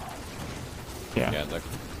 depending on. Yeah. Yeah, that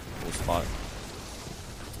cool spot.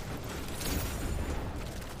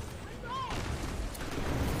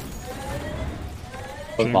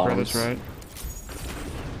 Both Shooting far bottoms. this right.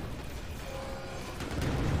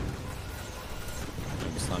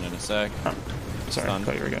 I'll be stunned in a sec. Oh, sorry, I Stun.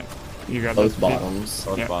 thought you were getting. You got Both the bottoms.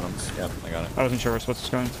 Both Yeah. bottoms. Yep, I got it. I wasn't sure where Splits was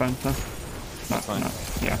going. It's fine. No. That's fine. No.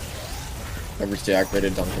 Yeah. Every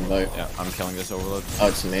activated, dunk and bite. Yeah, I'm killing this overload. Oh,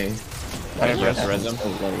 it's me. I have You have to res. res him?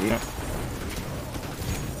 Oh, bloody. Yep.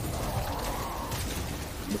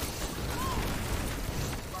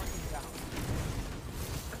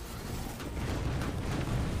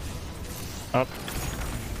 Up.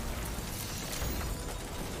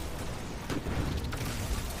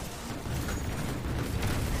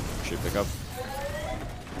 Should pick up.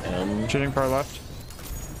 Shooting far left.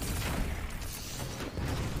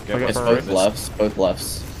 Okay, Okay, It's far both right. lefts, both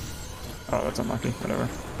lefts. Oh, that's unlucky. Whatever.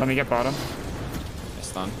 Let me get bottom. I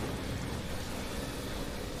stun.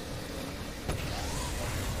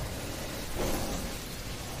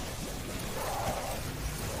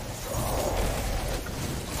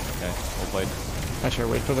 Okay, well played. I should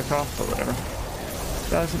wait for the call, but whatever.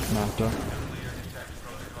 Doesn't matter.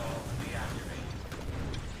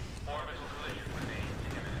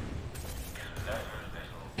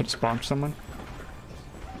 I just bonked someone.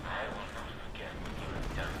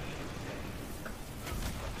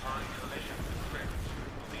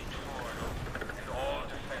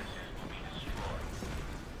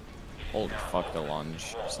 Holy fuck, the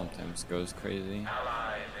lunge sometimes goes crazy.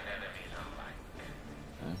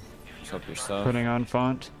 Okay. Just up your stuff. Putting on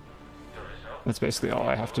font. That's basically all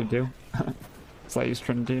I have to do. So I use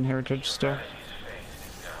Trinity and Heritage still.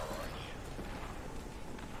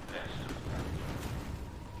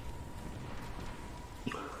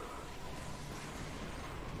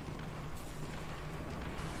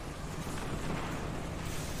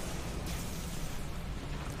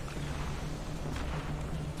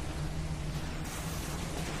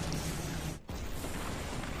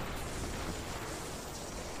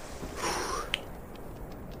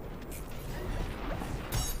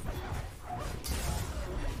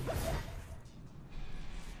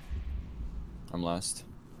 I'm last.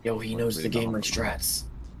 Yo, he knows the gamer strats.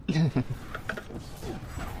 I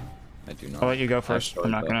do not. I'll let you go first.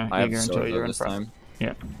 I'm not gonna I have eager until sword you're though in this front. time,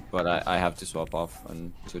 Yeah. but I have to swap off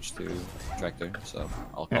and switch to tractor, so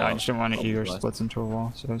I'll call Yeah, I out. just didn't want to I'll be eager last. splits into a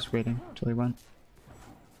wall, so I was waiting till he went.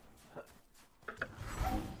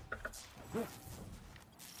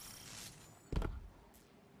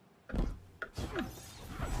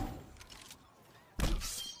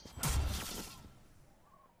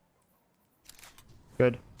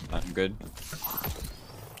 Good. I'm good.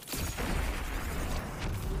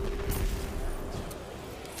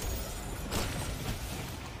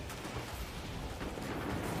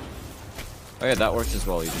 Oh yeah, that works as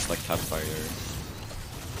well. You just like tap fire your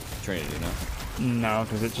Trinity, no? No,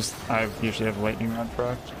 because it just I usually have lightning rod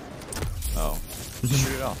procced. Oh, just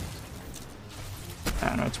shoot it off. I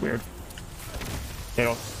don't know, it's weird.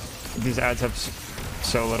 It'll these ads have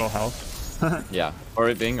so little health. Yeah, or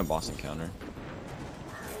it being a boss encounter.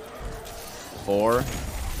 4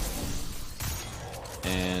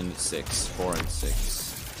 and 6. 4 and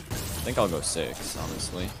 6. I think I'll go 6,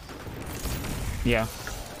 honestly. Yeah.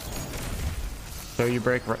 So you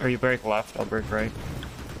break, or you break left, I'll break right.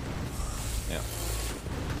 Yeah.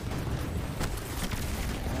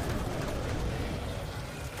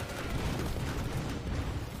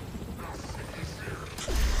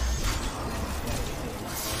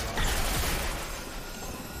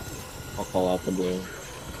 I'll call out the blue.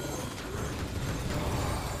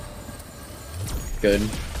 Good.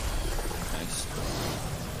 Nice.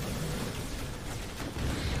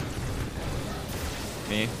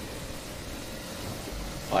 Me?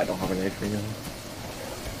 Oh, I don't have an A for you.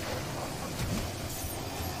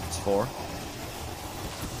 It's 4.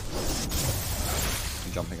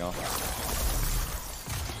 I'm jumping off.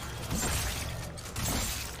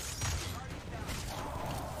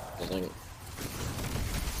 Doesn't...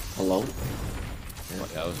 Hello? Yeah,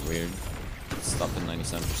 that was weird. Stopped at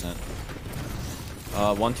 97%.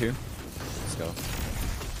 1, 2. Let's go.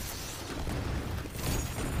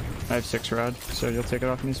 I have 6 rod, so you'll take it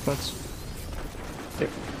off in these spots. Good.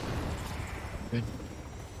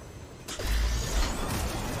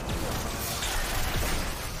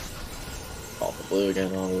 Call the blue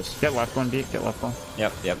again, all this. Get left one, beat, get left one.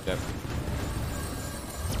 Yep.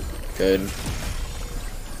 Good.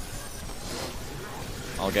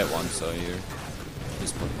 I'll get one, so you're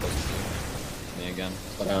just put close to me again.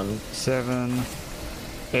 Slow down. 7,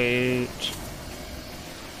 8.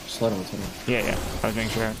 Slow down, slow down. Yeah. I was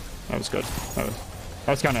making sure. That was good. That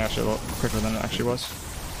was kind of actually a little quicker than it actually was.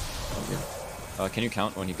 Okay. Can you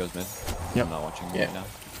count when he goes mid? Yep. I'm not watching Yeah. right now.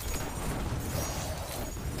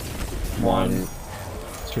 1,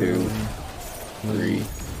 2, 3,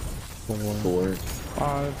 4, 4,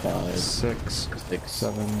 5, 5, 6, 6,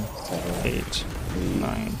 7, 7, 8, 9,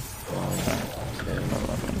 10, 10,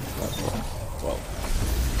 11, 12.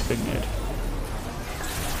 big mid.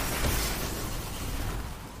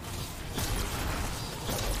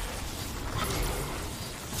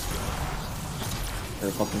 They're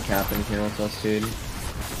a fucking captain here with us, dude.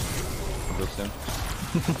 I'll boost him.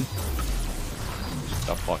 Get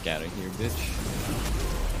the fuck out of here, bitch.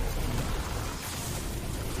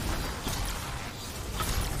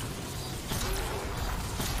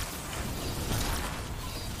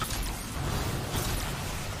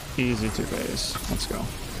 Easy 2 base. Let's go.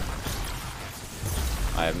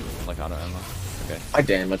 I have like auto ammo. Okay. My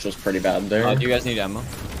damage was pretty bad there. Do you guys need ammo?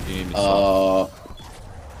 Do you need me to stop?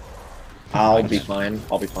 I'll be fine.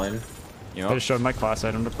 I'll be fine. You I know? just showed my class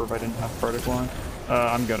item to prove I didn't have particle on.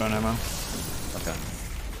 I'm good on ammo. Okay.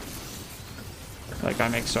 Like, I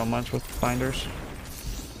make so much with binders.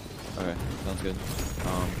 Okay, sounds good.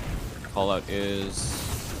 Call out is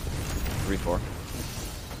 3-4.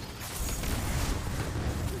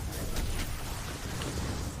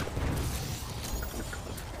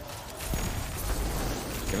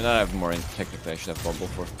 Given that I have more, technically I should have bubble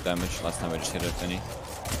for damage. Last time I just hit a penny.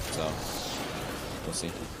 So, we'll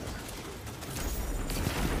see.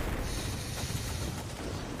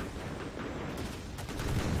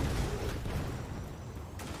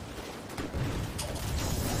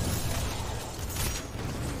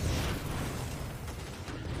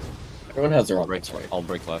 Everyone has their own break. I'll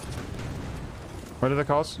break left. What are the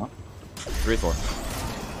calls? 3-4.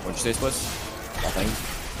 What'd you say, Spliss? Nothing.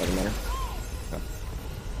 Doesn't matter. Okay.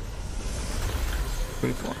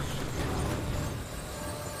 3-4.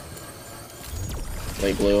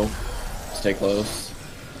 Late blue. Stay close.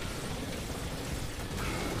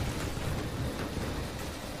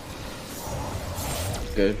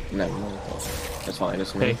 Good. Never mind. That's fine.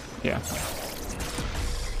 It's me. Hey, yeah.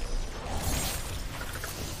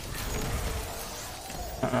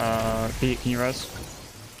 Pete, can you res?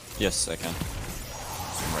 Yes, I can.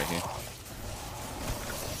 I'm right here.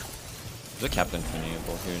 There's a captain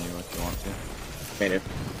enable here if you want to. Made it.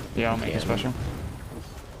 Yeah, I'll make a special.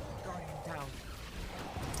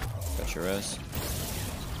 Got your res.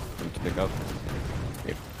 Need to pick up.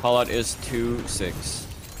 Yep. Call out is 2-6.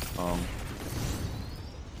 Where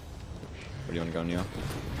do you want to go, Neo?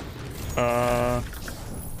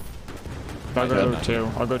 I'll go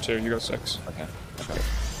 2. I'll go 2. You go 6. Okay.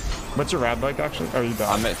 What's your rad like actually? Oh, you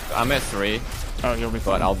died. I'm at 3. Oh, you'll be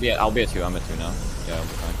fine. But I'll be at 2. I'm at 2 now. Yeah, I'll be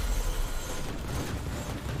fine.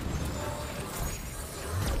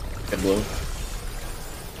 Good blue.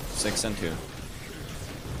 6 and 2.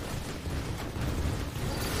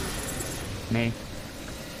 Me.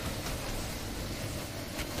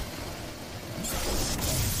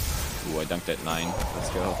 Ooh, I dunked at 9. Let's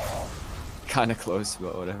go. Kinda close,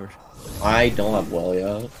 but whatever. I don't have well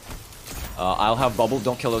yet. I'll have bubble.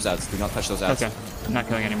 Don't kill those ads. Do not touch those ads. Okay. I'm not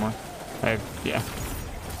killing anymore. Yeah.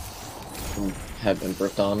 I have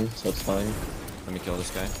Imperfect on, so it's fine. Let me kill this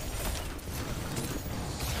guy.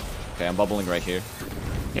 Okay, I'm bubbling right here.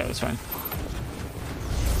 Yeah, that's fine.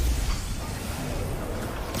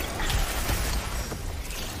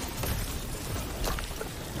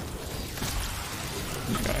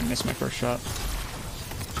 missed my first shot.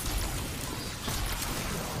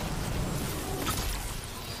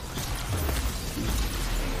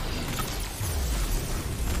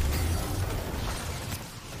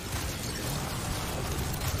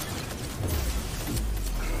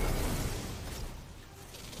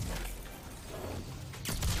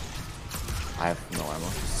 I have no ammo.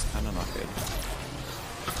 This is kind of not good.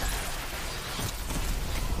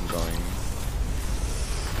 I'm going.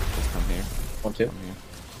 Just come here. 1, 2. Come here.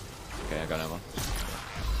 Okay, I got ammo.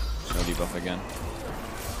 No debuff again.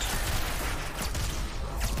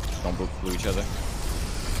 Don't blue each other.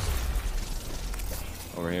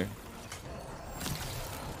 Over here.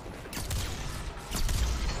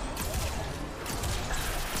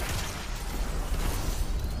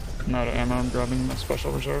 I'm out of ammo. I'm grabbing my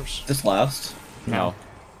special reserves. This last. No.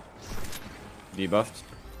 Debuffed.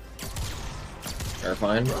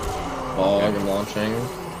 Terrifying. Fog and launching.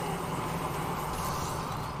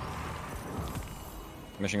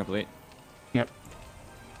 Mission complete. Yep.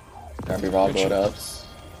 Grab your raw Good blood shit. ups.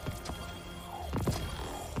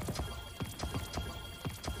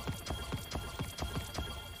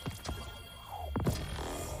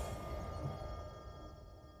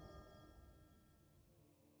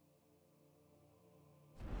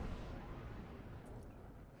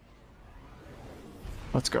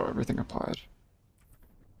 Let's go. Everything applied.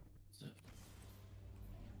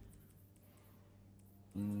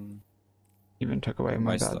 Even took away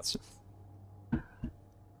my My bad. stuff. It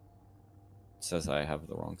says I have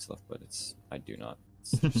the wrong stuff, but I do not.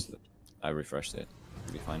 It's just that I refreshed it.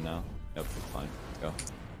 It'll be fine now. Yep, fine. Go.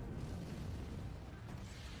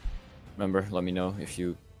 Remember, let me know if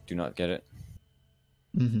you do not get it.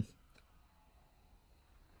 Mm-hmm.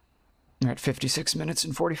 We're at 56 minutes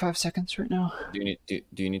and 45 seconds right now. Do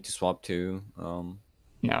you need to swap to No,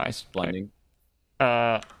 blinding?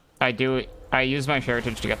 I do. I use my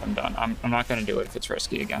heritage to get them done. I'm not going to do it if it's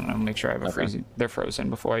risky again. I'll make sure I have a freezing. They're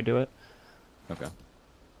frozen before I do it. Okay.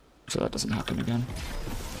 So that doesn't happen again.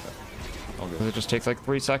 All good. 'Cause it just takes like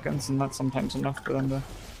 3 seconds, and that's sometimes enough for them to.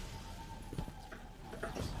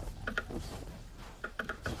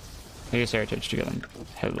 I use heritage to get them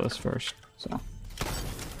headless first. So.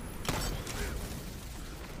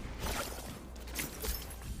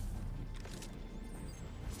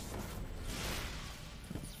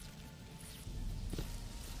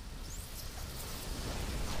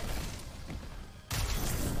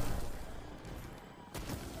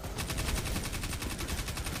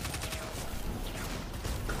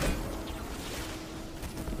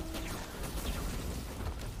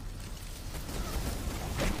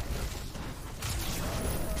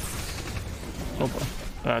 Oh boy.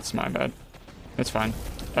 That's my bad. It's fine.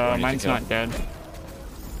 Mine's not dead.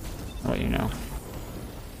 I'll let you know.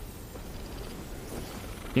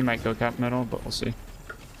 He might go cap middle, but we'll see.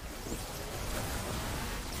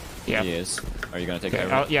 Yeah. He is. Are you gonna take Okay,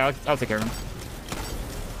 care of it? yeah, I'll take care of him.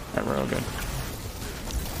 Alright, we're all good.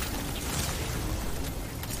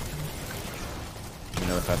 You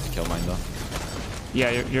know if I have to kill mine though. Yeah,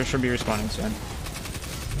 you should be respawning soon.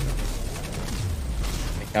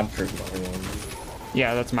 I captured my one.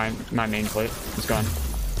 Yeah, that's my main plate. It's gone.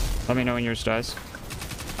 Let me know when yours dies.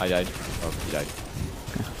 I died. Oh, he died.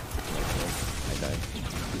 I died.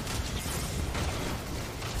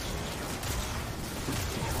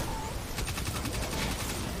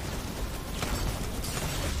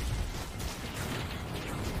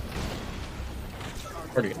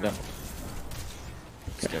 Pretty good now.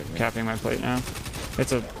 Scared me. Capping my plate now.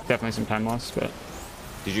 It's definitely some time loss, but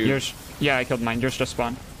Did you? yours. Yeah, I killed mine. Yours just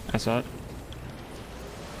spawned. I saw it.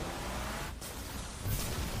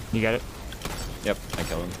 You got it? Yep, I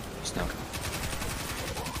killed him just now.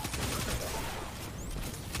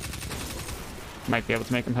 Might be able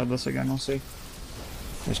to make him headless again. We'll see.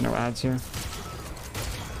 There's no ads here.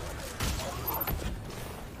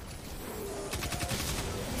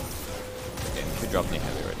 Okay, if we drop any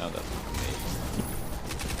heavy right now, that's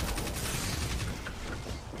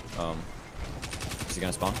amazing. Is he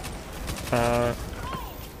gonna spawn?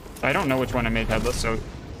 I don't know which one I made headless, so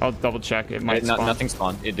I'll double check. It might spawn. Nothing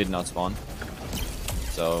spawned. It did not spawn.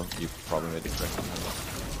 So you probably made the correct one.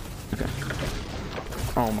 Okay.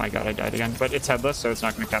 Oh my god, I died again. But it's headless, so it's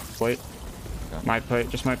not going to cap the plate. Okay. My plate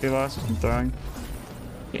just might be lost from throwing.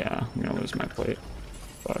 Yeah, I'm going to lose my plate.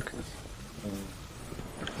 Fuck.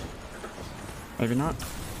 Maybe not.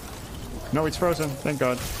 No, it's frozen. Thank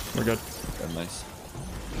god. We're good. Okay, nice.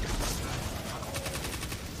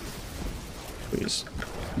 Please.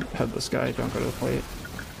 Headless guy, don't go to the plate.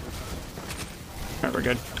 Alright, we're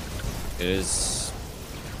good. It is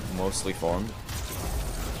mostly formed.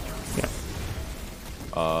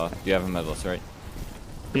 Yeah. You have a medalist, right?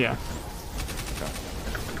 Yeah. Okay.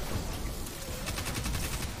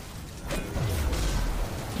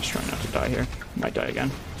 Just trying not to die here. Might die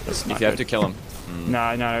again. That's not If you have good. to kill him.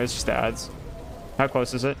 No, no, it's just the ads. How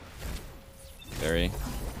close is it? Very.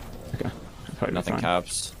 Okay. Probably Nothing fine.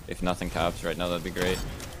 caps. If nothing caps right now, that'd be great.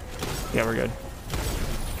 Yeah, we're good.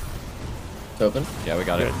 It's open. Yeah, we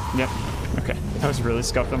got Good. it. Yep. Okay. That was really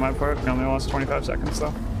scuffed on my part. We only lost 25 seconds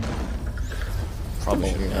though. Probably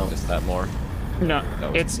should Moving have out. practiced that more. No,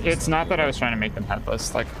 That was it's not that I was trying to make them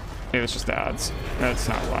headless. Like, it was just the ads. That's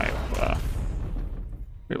not why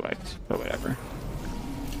we wiped, but whatever.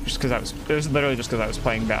 Just because it was literally just because I was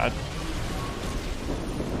playing bad.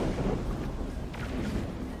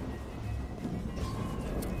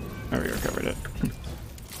 Oh, we recovered it.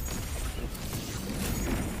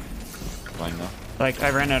 Fine now. Like, I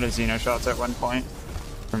ran out of Xeno shots at one point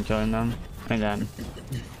from killing them, and then,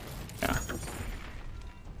 yeah.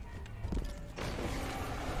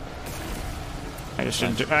 I just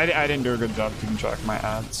didn't do, I didn't do a good job keeping track of my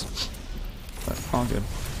ads, but all good.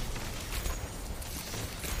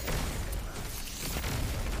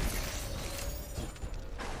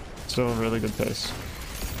 Still a really good pace.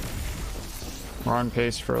 We're on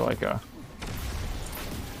pace for like a,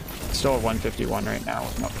 still a 151 right now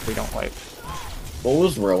if we don't wipe. What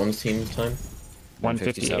was Rowan's team's time?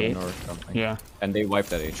 158. or something. Yeah, And they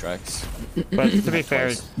wiped at Atrax. but to be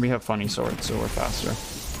fair, we have funny swords, so we're faster.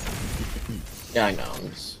 Yeah, I know. I'm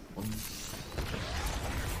just...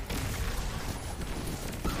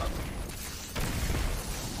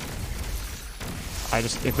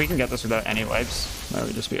 If we can get this without any wipes, that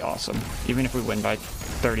would just be awesome. Even if we win by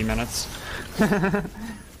 30 minutes. I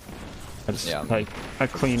just, Yeah. like, a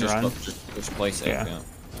clean run. Just play safe, Yeah.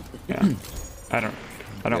 yeah. Yeah. I don't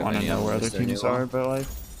have want to any know where other analysts there, teams Nilo? are, but like,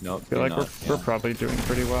 Nope, I feel do like not, we're yeah. probably doing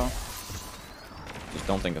pretty well. Just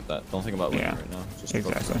don't think of that. Don't think about winning Yeah, right now. Just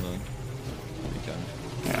exactly. focus on the weekend.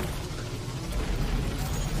 Yeah.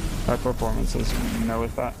 Our performances no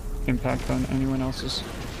impact on anyone else's.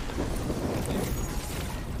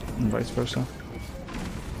 And vice versa.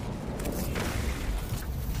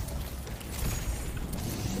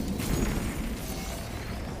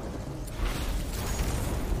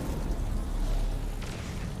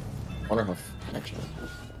 Wonder how actually.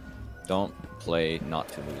 Don't play not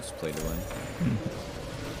to lose, play to win.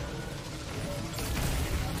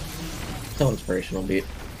 So inspirational beat.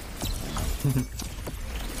 I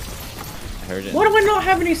heard it. Why do I not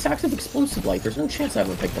have any stacks of explosive light? There's no chance I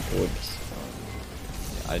haven't picked up orbs.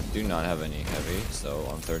 I do not have any heavy, so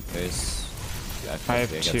on third base. Yeah, I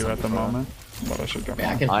have get 2 some at the before. moment, but I should go.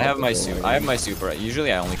 Yeah, more. I have my super. super. I have my super.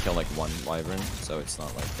 Usually, I only kill like 1 wyvern, so it's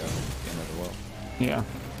not like the end of the world. Yeah.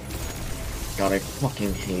 God, I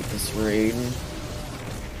fucking hate this raid.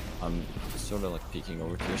 I'm sort of like peeking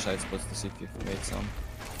over to your side, supposed to see if you've made some.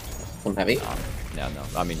 I'm heavy. Yeah, no.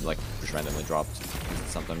 I mean, like just randomly dropped.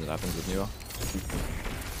 Sometimes it happens with Neo,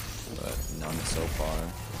 but none so far.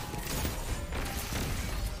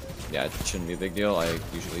 Yeah, it shouldn't be a big deal. I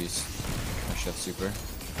usually use my chef super,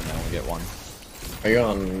 and I only get 1. Are you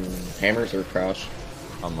on hammers or crash?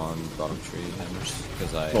 I'm on bottom tree hammers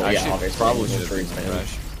because I Well, yeah, actually obviously, probably you should go have for switched to it, man.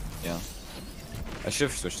 crash. Yeah, I should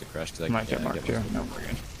have switched to crash because I Might get yeah, marked here. No, we're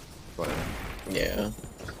good. But Yeah.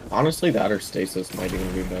 Honestly, that or stasis might even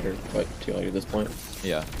be better, but too late at this point.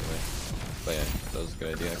 yeah, but yeah, that was a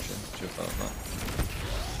good idea actually. Should have thought of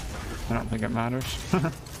that. I don't think it matters.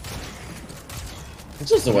 It's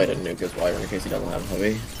just a way to nuke his wyvern in case he doesn't have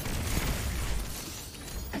heavy.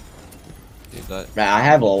 Dude, that Man, I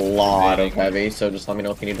have a lot of heavy, so just let me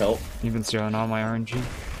know if you need help. You've been stealing all my RNG.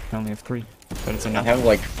 I only have 3, but it's I enough. have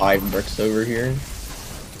like 5 bricks over here.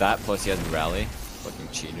 that plus he has rally, fucking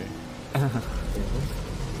cheater.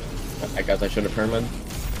 I guess I should have permed.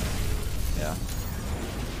 Yeah.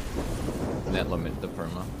 Net limit the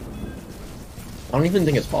perma. I don't even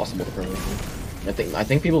think it's possible to perm. I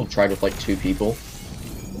think people have tried with like 2 people.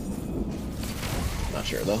 Not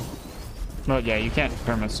sure though. Well, yeah, you can't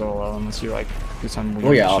perma solo unless you like do some weird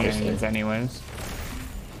Oh, yeah, obviously. shenanigans anyways.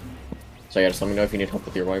 So yeah, just let me know if you need help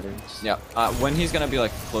with your wyverns. Yeah. When he's gonna be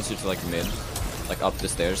like closer to like mid, like up the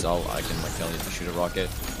stairs, I can like tell you to shoot a rocket.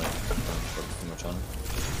 Like, don't focus too much on him.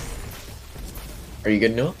 Are you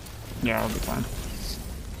good now? Yeah, I'll be fine.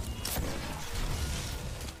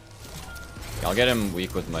 I'll get him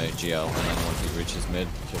weak with my GL, and then once he reaches mid,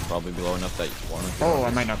 he'll probably be low enough that one of Oh, I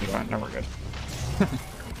might not be fine. No, we're good.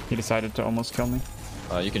 He decided to almost kill me.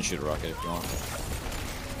 You can shoot a rocket if you want.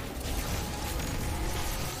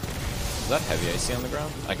 Is that heavy AC on the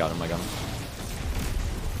ground? I got him, I got him.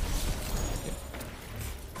 Okay.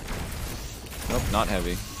 Nope, not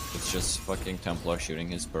heavy. It's just fucking Templar shooting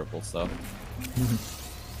his purple stuff.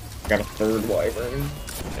 Got a third wyvern.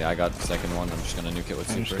 Yeah, I got the second one. I'm just gonna nuke it with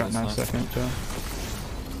I super just got this my time. second too.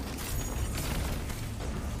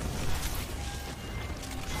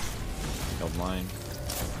 Killed mine.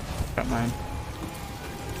 Got mine.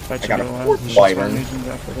 I got a fourth wyvern.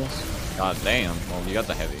 After this. God damn. Well, you got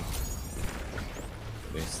the heavy.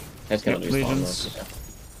 At least. That's gonna Yep, lose legions. though.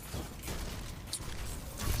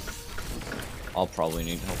 I'll probably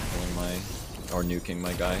need help killing my... or nuking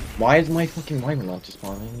my guy. Why is my fucking wyvern not just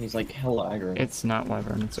spawning? He's like hella aggro. It's not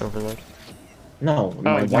wyvern, it's overload. No,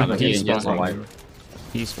 my it's wyvern not, is he's not spawning. wyvern.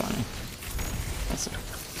 He's spawning. That's it.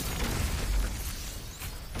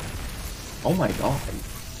 Oh my god.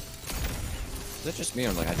 Is it just me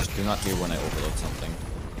or like I just do not hear when I overload something?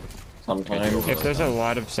 Sometimes. If there's a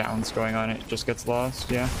lot of sounds going on, it just gets lost,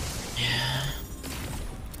 yeah. Yeah.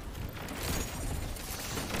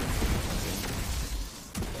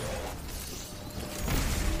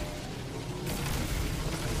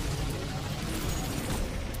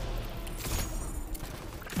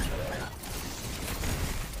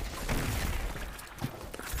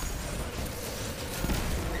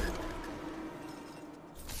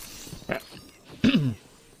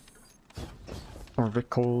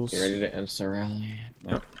 Oracles. You ready to end the rally?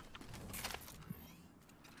 Yep.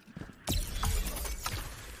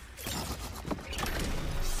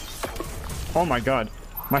 Oh my god.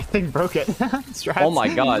 My thing broke it. Strats. Oh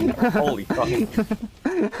my god. Holy fuck.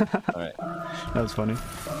 Alright. That was funny.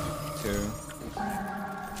 2.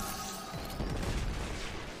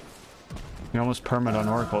 You almost permit on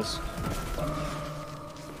oracles.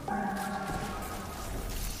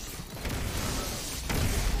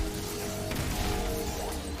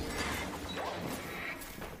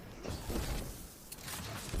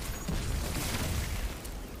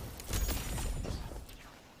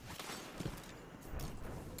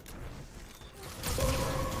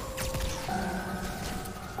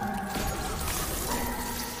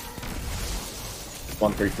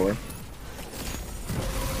 One, three, four.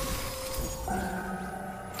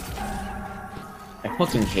 I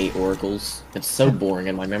fucking hate oracles. It's so boring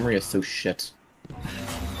and my memory is so shit.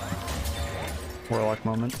 Warlock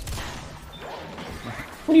moment.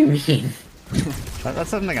 What do you mean? That's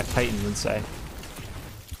something a Titan would say,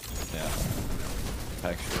 Yeah.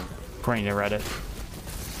 Texture. according to Reddit.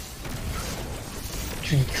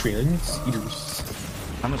 Trans eaters.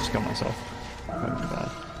 I'm gonna just kill myself. That would be bad.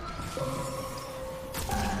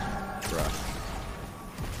 Bruh.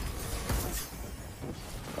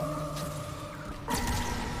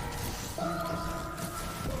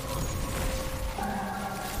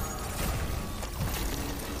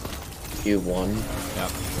 You won.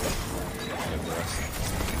 Yep. Give the rest.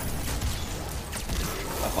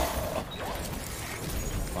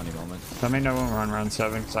 Funny moment. Let me know when we're on round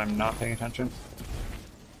 7, because I'm not paying attention.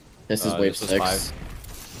 This is wave this 6. 5. I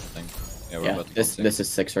think. Yeah, we're Yeah, about to this go this is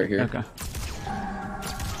 6 right here. Okay.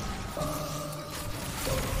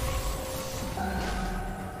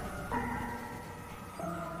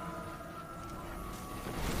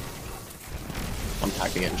 I'm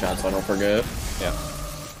typing it in chat so I don't forget. Yeah.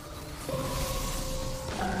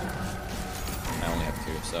 I only have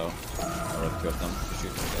 2, so I'll have 2 of them to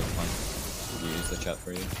shoot. That's fun. You use the chat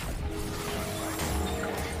for you.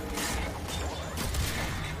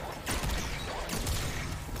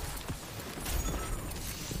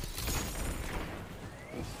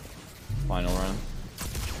 Final round.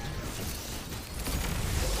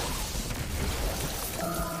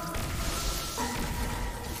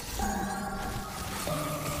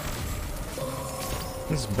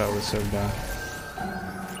 This bow is so bad.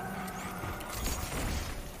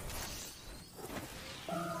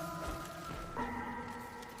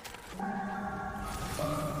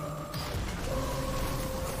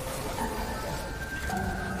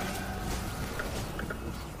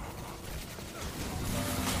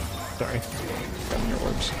 Sorry. Got your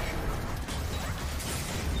orbs.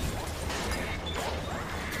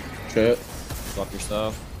 Shit. Drop your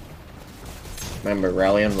stuff. Remember,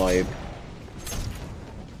 rally and vibe.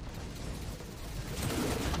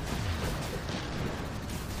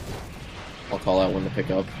 I'll call out when to pick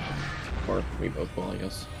up. Or we both will, I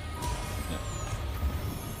guess.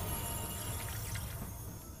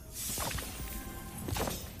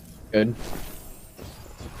 Good.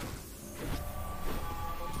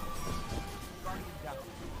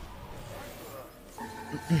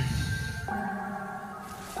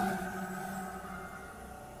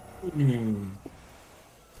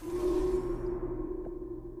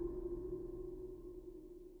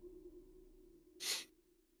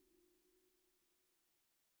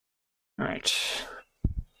 All right.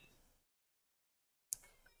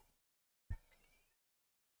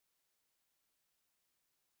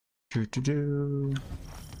 Do do do.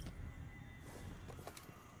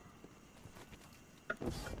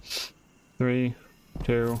 Three,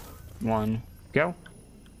 two, one, go.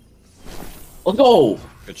 Let's go!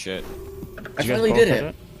 Good shit. I You guys finally both did hit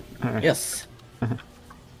it. Alright. Yes.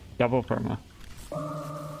 Double perma.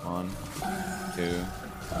 1, 2,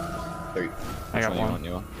 3. I got 21, one.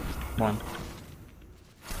 you want? One.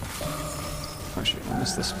 Oh shoot, I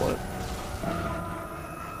missed the split.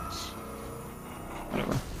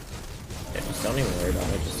 Whatever. Yeah, just don't even worry about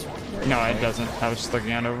it. Just No, it doesn't. I was just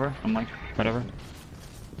looking at it over. I'm like, whatever.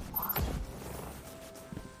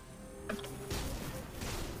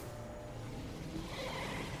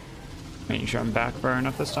 Making sure I'm back far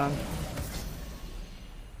enough this time.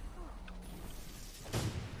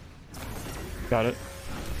 Got it.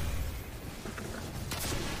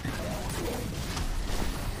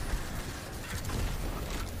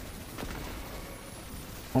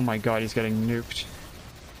 Oh my god, he's getting nuked.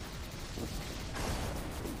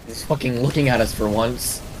 He's fucking looking at us for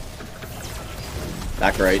once.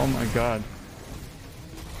 Back right. Oh my god.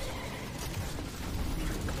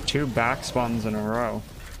 2 back spawns in a row.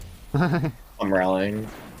 I'm rallying.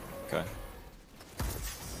 Okay.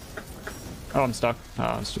 Oh, I'm stuck.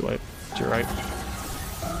 Oh, it's too late. To your right.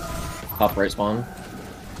 Top right spawn.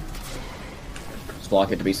 Just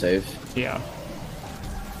block it to be safe. Yeah.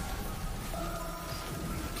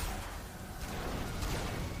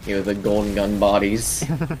 You know, the golden gun bodies.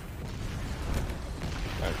 Alright,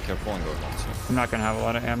 careful and go once. I'm not gonna have a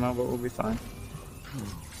lot of ammo, but we'll be fine.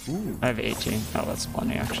 Ooh. I have 18. Oh, that's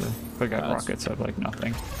plenty, actually. If I got That's- rockets, I have like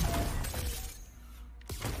nothing.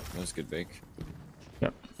 That was good bake.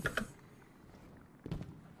 Yep.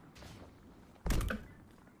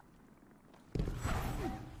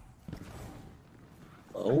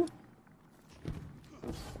 Oh?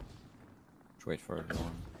 Just wait for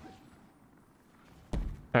everyone.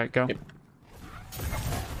 Alright, go. Yep.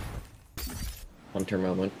 Hunter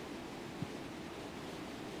moment.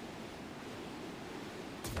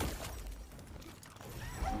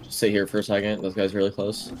 Just sit here for a second. Those guys really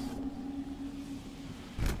close.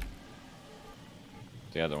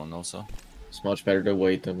 The other one also. It's much better to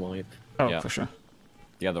wait than wipe. Oh, Yeah. for sure.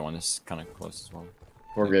 The other one is kind of close as well.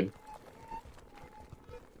 We're good.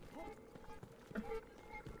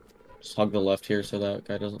 Just hug the left here so that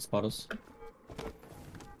guy doesn't spot us.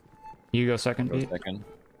 You go second, Go Pete. second.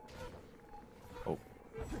 Alright,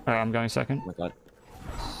 I'm going second. Oh my god.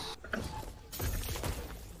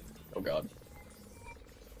 Oh god.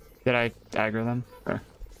 Did I aggro them? Or...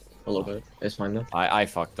 A little bit. It's fine though. I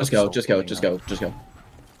fucked. Just go, just go, just go, just go.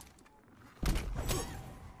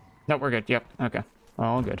 No, we're good. Yep. Okay.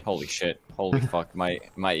 All good. Holy shit. Holy fuck. My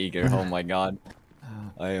eager. Oh my god.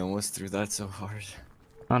 I almost threw that so hard.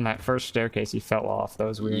 On that first staircase, he fell off. That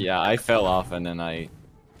was weird. Yeah, I fell off and then I...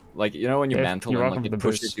 Like, you know when you Yeah, mantle you're and welcome like to it the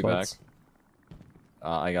boost pushes you back? splits.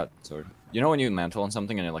 I got sword. You know when you mantle on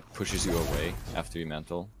something and it like pushes you away after you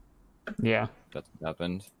mantle? Yeah. That's what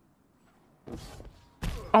happened.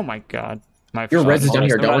 Oh my god. My Your shot res is is down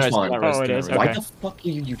here, just- don't res, respond. not res, Oh, it not is? res. Why Okay. the fuck are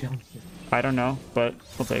you down here? I don't know, but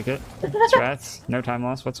we'll take it. Strats. No time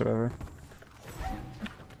loss whatsoever.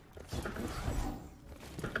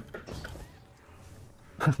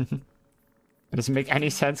 It doesn't make any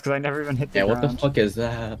sense because I never even hit the Yeah, what the ground. fuck is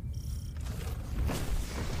that?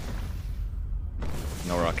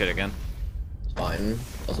 No rocket again. It's fine.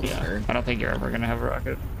 Doesn't matter. I don't think you're ever gonna have a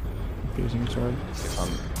rocket using sword.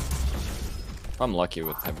 If I'm lucky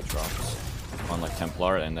with heavy drops on like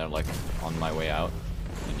Templar and they're like on my way out,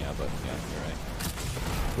 then yeah, but yeah, you're right.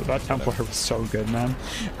 Dude, that Templar was so good, man.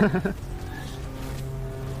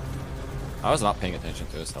 I was not paying attention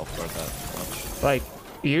to his health bar that much. Like,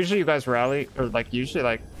 usually you guys rally, or like, usually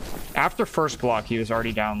like, after first block, he was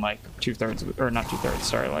already down like 2/3, or not 2/3,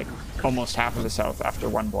 sorry, like almost half of his health after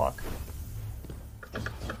one block.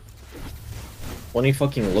 When he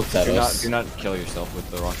fucking looked at us. Do not kill yourself with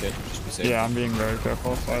the rocket. Just be safe. Yeah, I'm being very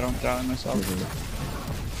careful so I don't die myself.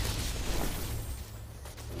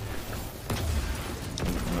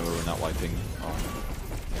 Remember, we're not wiping.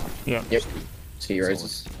 Yeah. Yep. See your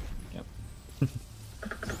raises. Yep.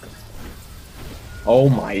 Oh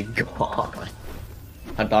my god.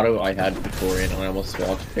 I thought I had Victorian and I almost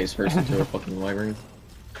walked face first into a fucking wyvern.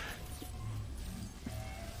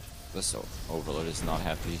 This overlord is not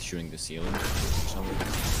happy shooting the ceiling.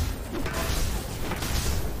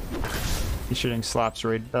 He's shooting Slap's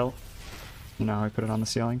raid belt. You know how I put it on the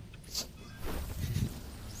ceiling?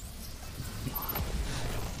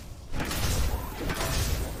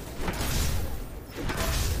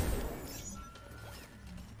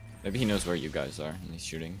 Maybe he knows where you guys are and he's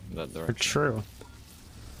shooting in that Or direction. true.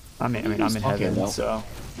 I mean, I'm in talking heaven, about? so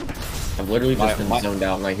I've literally just been zoned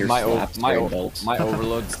out and I hear slaps during bolts. My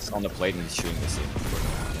overload's on the plate and he's shooting the same.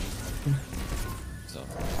 So,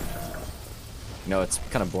 no, it's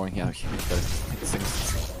kind of boring out here, but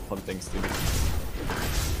it's fun things to do.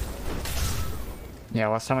 Yeah,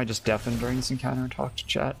 last time I just deafened during this encounter and talked to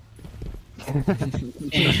chat.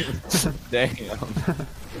 Damn.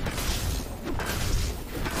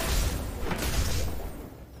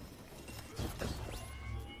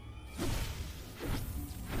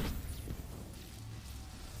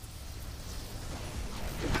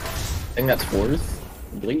 I think that's 4th.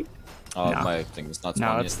 Bleat. Oh, No. my thing is not No,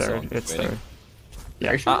 spawned it's yet, so third. I'm It's waiting. third.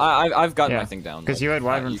 Yeah, I've gotten yeah. my thing down. Because like, you had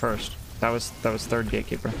Wyvern you- first. That was third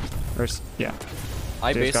gatekeeper. Yeah.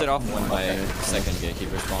 I Just base got it off when my okay. second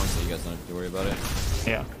gatekeeper spawns, so you guys don't have to worry about it.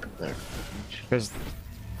 Yeah. Because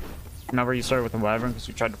remember you started with the Wyvern because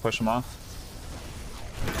we tried to push him off?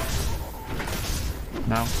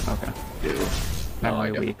 No? Okay. Dude. No, I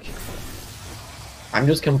Memory don't. weak. I'm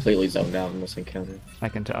just completely zoned out in this encounter. I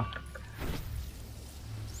can tell.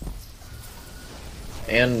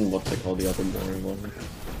 And what's it called, the other boring one?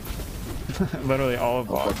 Literally all of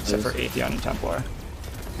Oh, VOD fuck except for this. Atheon and Templar.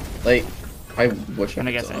 Like, I wish And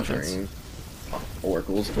I I guess could entrance. during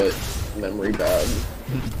oracles, but memory bad.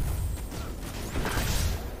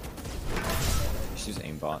 She's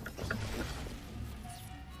aimbot.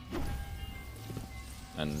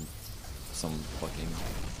 And some fucking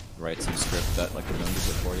write some script that like remembers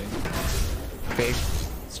it for you. Big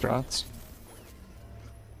Strats.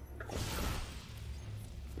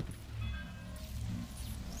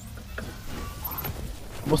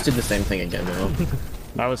 Almost did the same thing again though.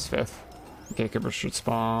 That was 5th. Gatekeeper should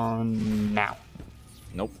spawn now.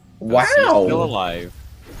 Nope. Wow! He's still alive.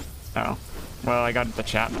 Oh. Well, I got the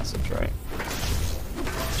chat message right.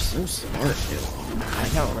 You're so smart, dude. I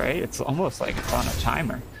know, right? It's almost like it's on a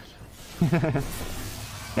timer.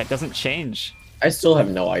 That doesn't change. I still have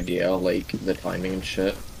no idea, like, the timing and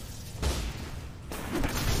shit.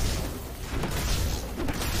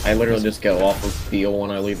 I literally just go off of feel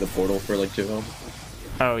when I leave the portal for like duo.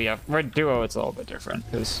 Oh yeah, for duo it's a little bit different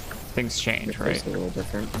because things change, right? It's a little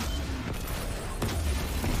different.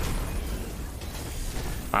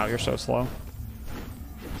 Wow, you're so slow.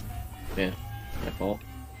 Yeah, my fault.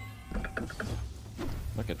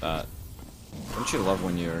 Look at that. Don't you love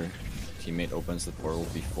when your teammate opens the portal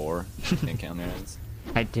before the encounter ends?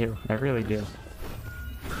 I do. I really do.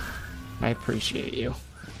 I appreciate you.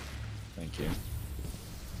 Thank you.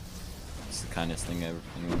 It's the kindest thing ever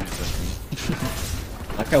anyone has said to me.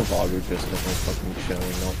 I like how Vogger just doesn't fucking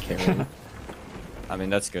showing, not caring. I mean,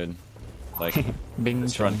 that's good. Like, Bing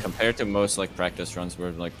this run ching. compared to most like practice runs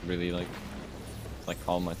were like really like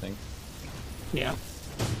calm, I think. Yeah.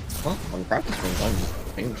 Well, on practice runs,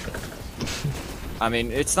 I'm paying shit. I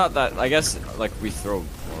mean, it's not that. I guess like we throw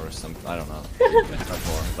more. Some I don't know.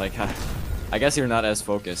 More. Like, I guess you're not as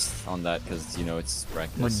focused on that because you know it's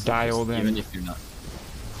practice. We're dialed in. Even if you're not.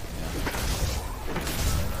 Yeah.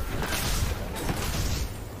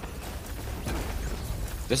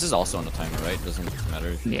 This is also on the timer, right? Doesn't matter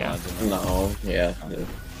if you Yeah. add or not. No, yeah.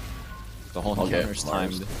 The whole I'll get encounter's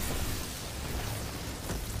Mars. timed.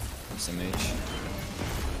 SMH.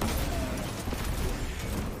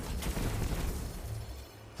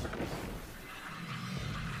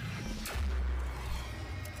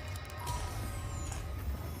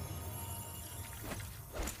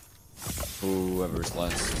 Whoever's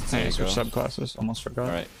last. There Hey, you switch go. subclasses. Almost forgot.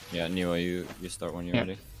 Alright, yeah, Neo, you start when you're Yeah.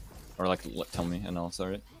 ready. Or like, tell me and I'll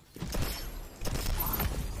start it.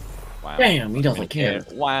 Wow. Damn, he doesn't care.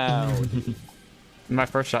 Wow. My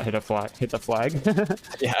first shot hit a flag. Hit the flag.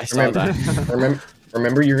 Yeah, I saw that.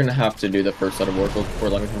 Remember, you're gonna have to do the first set of oracles before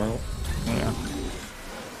letting him out. Yeah.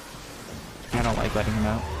 I don't like letting him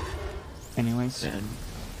out. Anyways, Man.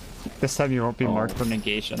 this time you won't be marked Oh. for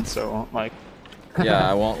negation, so it won't like Yeah,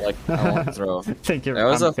 I won't throw. think you're That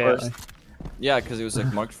was the unfair. first. Yeah, because it was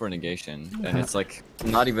like marked for negation, and it's like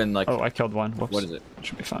not even like. Oh, I killed one. Whoops. What is it?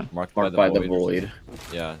 Should be fine. Marked, Marked by by the the void. void.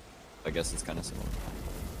 Yeah, I guess it's kind of similar.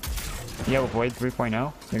 Yeah, with Void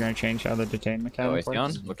 3.0, they're gonna change how the detain Oh, mechanic works.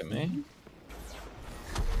 Atheon, look at me.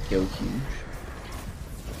 Go huge.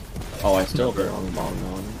 Oh, I still have the wrong bomb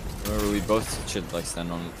on. Remember, we both should like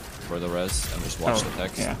stand on for the res and just watch the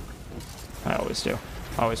text. Yeah. I always do.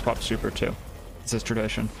 I always pop super too. It's his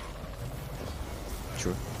tradition.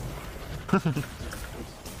 True.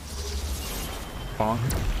 Bong.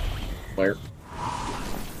 Where?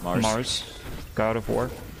 Mars. Mars. God of War.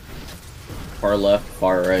 Far left,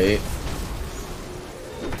 far right.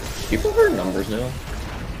 People heard numbers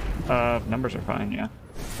now. Numbers are fine, yeah.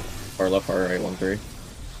 Far left, far right, 1-3.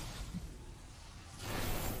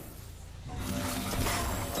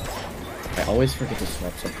 Always forget to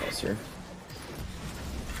swap subclass here.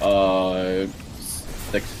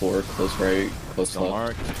 6-4, close right, close Still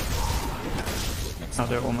left. marked. I'll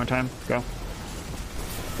do it one more time. Go.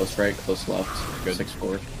 Close right, close left. Good.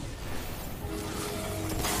 6-4.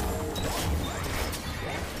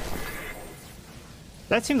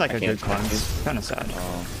 That seemed like I a can't good cleanse. Kind of sad.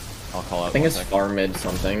 I'll call out. I think one it's sec. far mid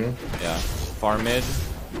something. Yeah. Far mid,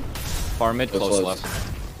 Close close left. left.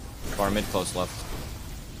 Far mid, close left.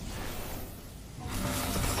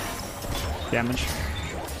 Damage.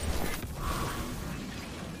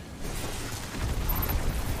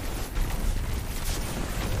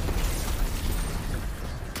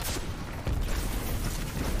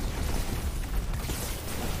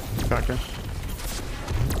 Doctor.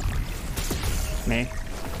 Me.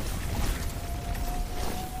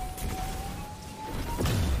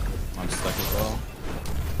 I'm stuck as well.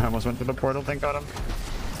 I almost went through the portal, thank god I'm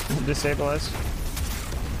destabilized.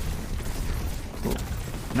 Cool.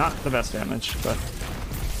 Not the best damage, but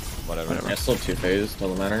Whatever. Yeah, still 2-phase,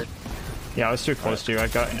 doesn't matter. yeah, I was too close to you. I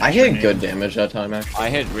got an I extra hit nade. good damage that time, actually. I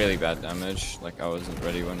hit really bad damage. Like I wasn't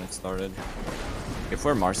ready when it started. If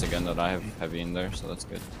we're Mars again, that I have heavy in there, so that's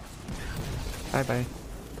good. Bye bye.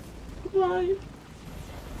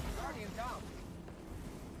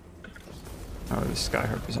 Oh, this sky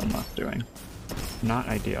harp is on left doing. Not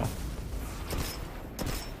ideal.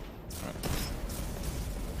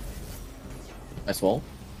 Nice wall.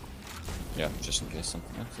 Yeah, just in case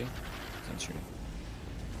something empty. Century.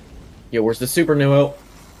 Yo, where's the super nuo?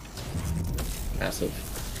 Massive.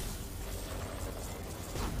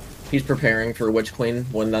 He's preparing for Witch Queen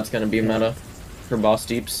when that's gonna be meta for boss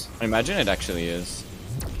deeps. I imagine it actually is.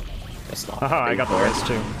 That's not. Haha, I big got the for it. rest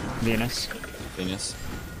too. Venus. Venus.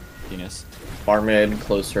 Venus. Far mid,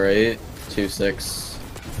 close right, 2-6.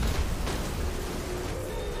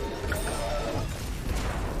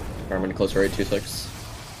 Far mid, close right, 2-6.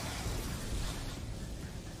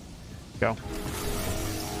 Go.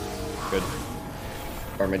 Good.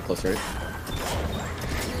 Far mid, close right.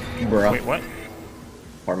 Bruh. Wait, what?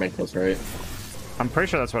 Far mid, close right. I'm pretty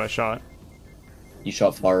sure that's what I shot. You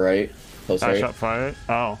shot far right, close I right. shot far.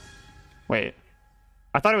 Oh. Wait.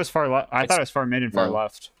 I thought it was far left. I thought it was far mid and far No.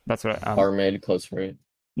 left. That's what Far mid, close right.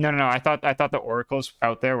 No. I thought the oracles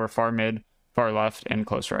out there were far mid, far left, and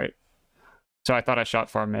close right. So I thought I shot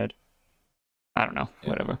far mid. I don't know. Yeah.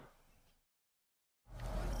 Whatever.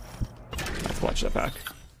 Let's watch that back.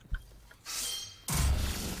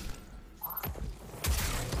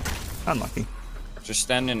 Unlucky. Just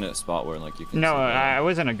stand in a spot where like you can. No, see the- I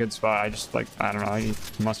was in a good spot. I just like I don't know. I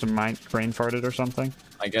must have brain farted or something.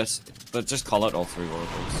 I guess, but just call out all 3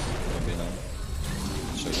 oracles. Maybe then.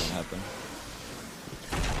 Sure doesn't happen.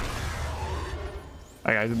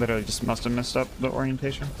 I literally just must have messed up the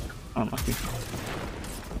orientation. Unlucky.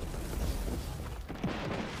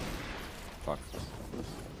 Fuck.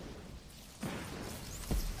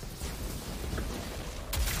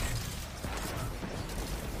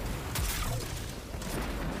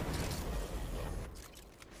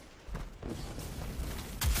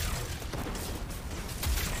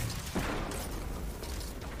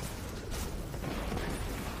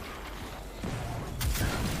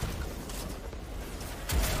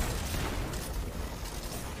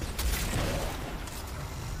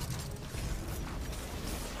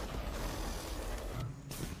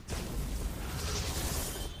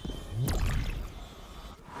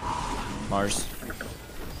 Mars.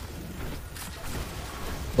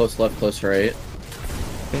 Close left, close right.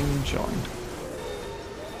 Bing joined.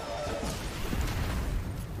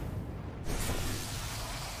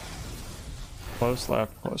 Close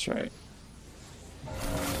left, close right.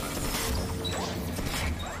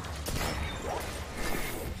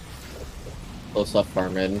 Close left, far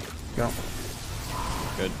mid. Go.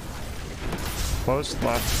 Good. Close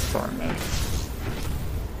left, far mid.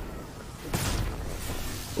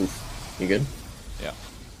 Oof. You good? Yeah.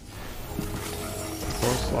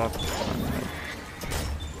 Close left, far mid.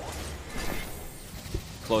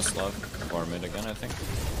 Close left. Far mid again, I think.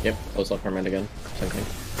 Yep, close left, far mid again. Same thing.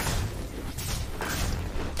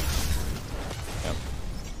 Yep.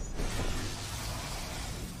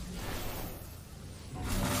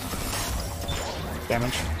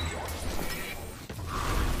 Damage.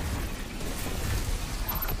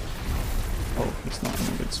 Oh, he's not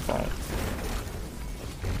in a good spot.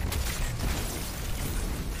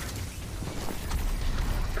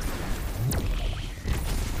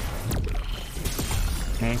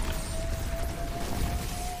 Okay.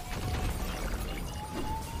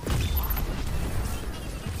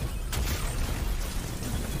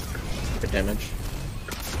 Good damage.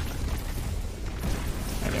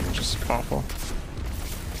 My damage is awful.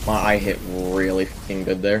 I hit really fucking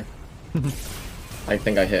good there. I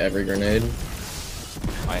think I hit every grenade.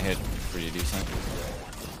 I hit pretty decent.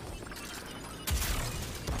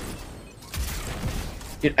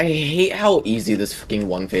 Dude, I hate how easy this fucking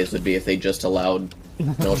one phase would be if they just allowed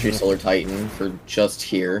Military Solar Titan for just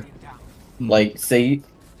here. Like, say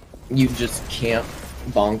you just can't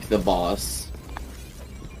bonk the boss.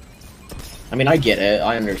 I mean, I get it,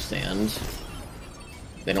 I understand.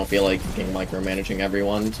 They don't feel like fucking micromanaging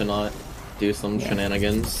everyone to not do some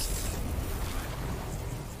shenanigans.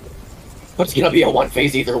 But it's gonna be a one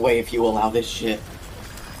phase either way if you allow this shit.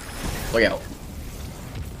 Look out.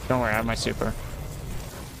 Don't worry, I have my super.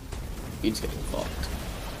 He's getting fucked.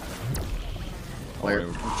 Where?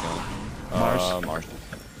 Where? Mars. Mars.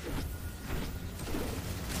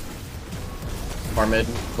 Far mid,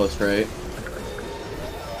 close right.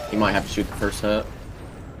 You might have to shoot the first hit.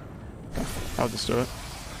 I'll just do it.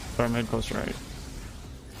 Far mid, close right.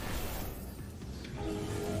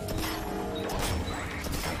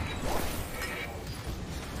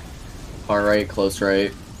 Far right, close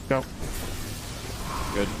right. Go.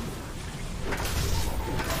 Good.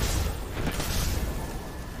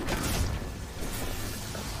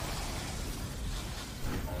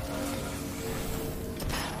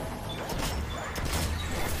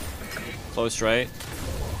 Close right.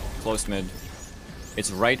 Close mid.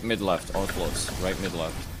 It's right mid left. All close. Right mid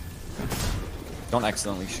left. Don't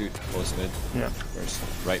accidentally shoot close mid. Yeah. First.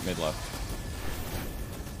 Right mid left.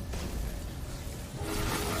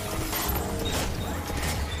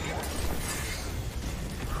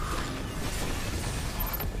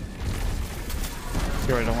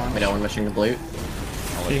 You're right on I launch. know one mission complete.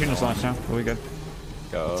 I'll let You can go just on. launch now. We'll be good.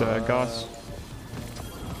 Go. It's Gauss.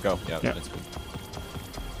 Go. Yeah, Yeah. that's good.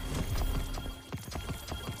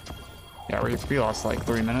 Yeah, we lost like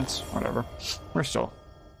 3 minutes. Whatever. We're still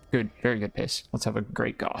good. Very good pace. Let's have a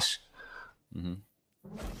great Gauss.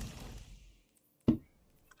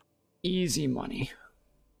 Easy money.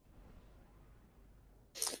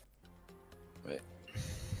 Wait.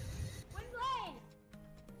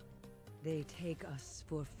 They take us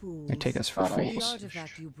for fools. They take us for The fools.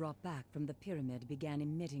 artifact you brought back from the pyramid began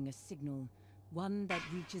emitting a signal, one that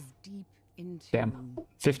reaches deep into... Damn.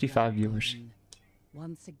 55 viewers.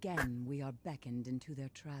 Once again, we are beckoned into their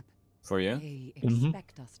trap. For you? They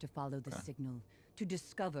expect us to follow the signal, to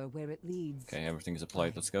discover where it leads. Okay, everything is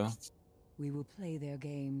applied. Let's go. We will play their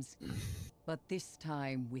games, but this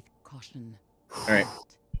time with caution. Alright.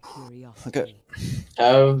 Curiosity. Okay.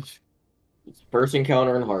 Have first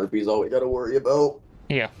encounter and harpy is all we gotta worry about.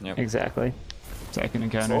 Yeah, Yep. exactly. Second As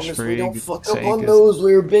encounter long is as we free. don't fuck up Sake on is- those,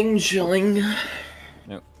 we're bing chilling.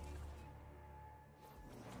 Yep.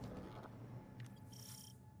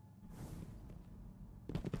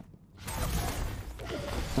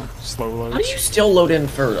 Slow loads. How do you still load in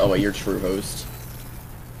for? Oh wait, you're true host.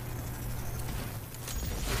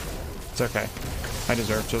 It's okay. I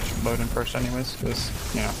deserve to load in first anyways, because,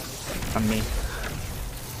 you know, I'm me.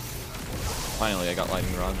 Finally, I got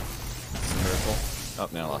lightning rod. It's a miracle. Oh,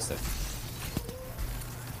 man, I lost it.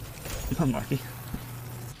 Unlucky.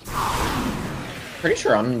 Pretty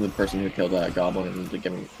sure I'm the person who killed that goblin and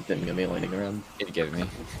didn't give me a lightning round. It gave me.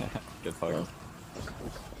 Good fuck. Oh.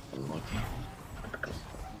 Unlucky.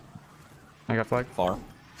 I got flag. Far.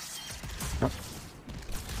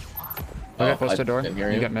 Okay, close the door. didn't hear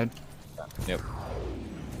You you. get mid. Yep.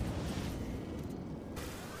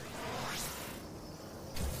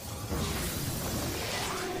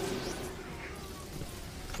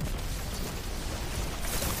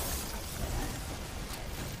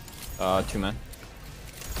 Two men.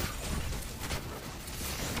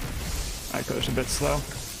 I goes a bit slow.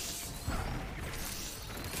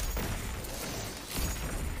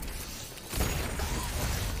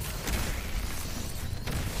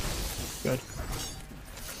 Good.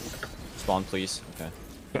 Spawn, please. Okay.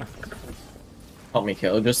 Yeah. Help me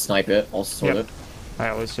kill. Just snipe it. I'll sort Yep. it. I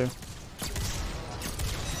always do.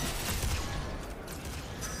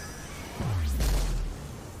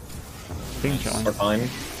 Being chilling. We're fine.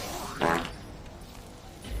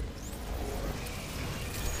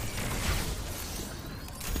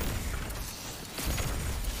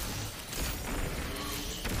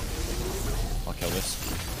 I'll kill this.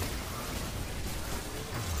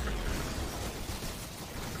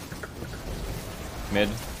 Mid.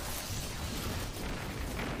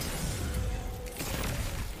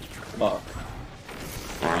 Fuck.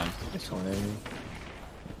 Fine. It's fine.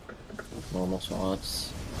 Normal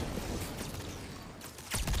shots.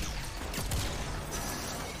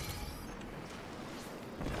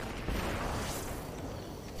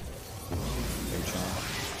 Very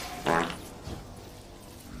chilling.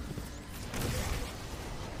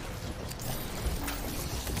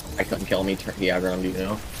 I couldn't kill him, he aggroed you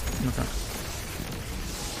know. Okay.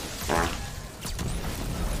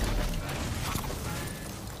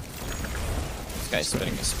 This guy's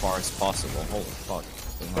spinning as far as possible. Holy fuck.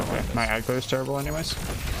 Doesn't know Okay, what my it is. aggro is terrible anyways.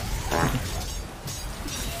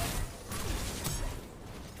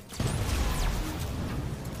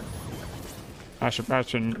 I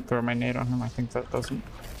shouldn't throw my nade on him. I think that doesn't.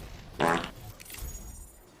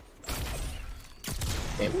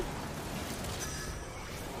 Damn.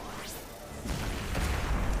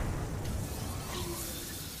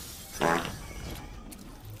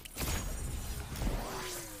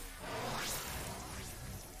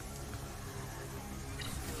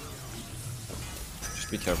 Just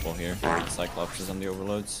be careful here. Cyclops is on the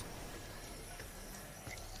overloads.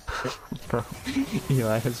 Bro,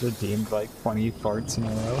 Eli has redeemed like 20 farts in a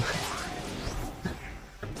row.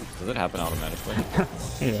 Does it happen automatically?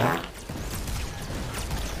 Yeah.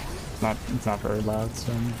 It's not very loud,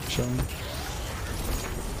 so I'm chilling.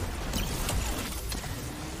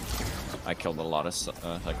 I killed a lot of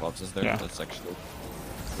Cyclopses there. Yeah. That's actually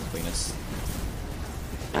the cleanest.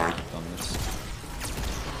 Done this.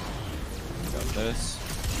 Got this.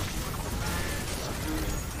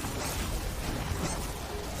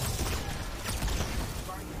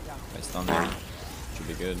 Nice done there. Should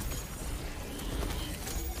be good.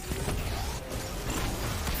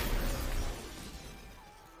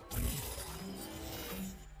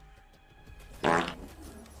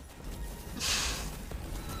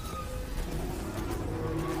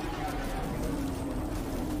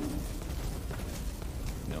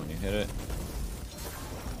 Know when you hit it.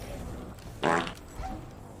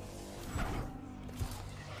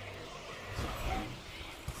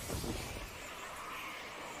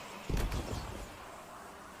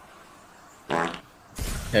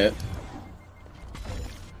 Hit.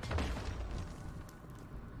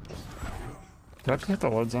 Did I put the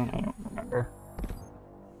loads on? I don't remember.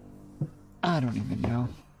 I don't even know.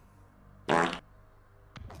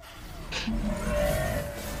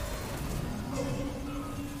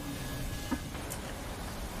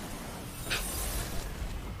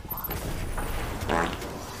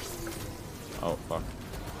 Oh fuck.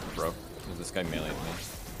 Broke. This guy meleeed me.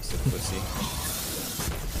 He's a pussy.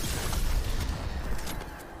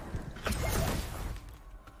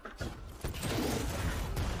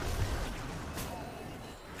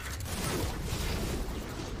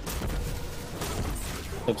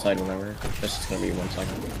 Flip side whenever. This is gonna be 1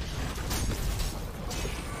 second.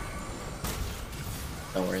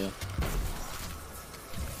 Don't worry though.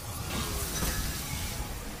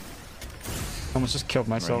 Almost just killed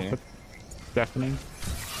myself here. with deafening.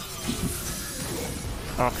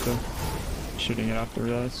 After shooting it off the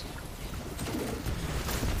realize.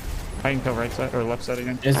 I can kill right side or left side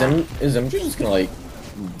again. Is MG just gonna like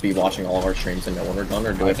be watching all of our streams and know when we're done,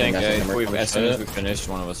 or do I I think message him or as soon as we shit? finish,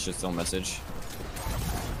 one of us should still message.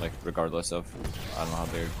 Like, regardless of, I don't know how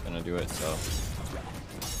they're gonna do it, so.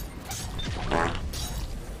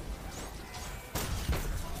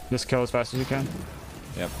 Just kill as fast as you can.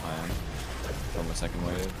 Yep, I am. Kill the second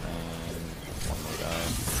wave, and one more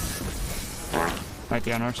guy. Might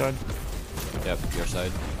be on our side. Yep, your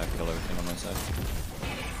side. I kill everything on my side.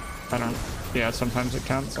 I don't. Yeah, sometimes it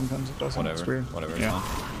counts, sometimes it doesn't. It's Whatever. weird. Whatever, it's Yeah.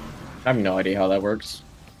 fine. I have no idea how that works.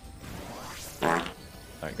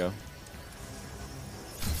 Alright, go.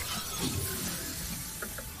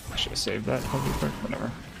 I should have saved that. Probably quick.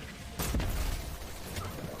 Whatever.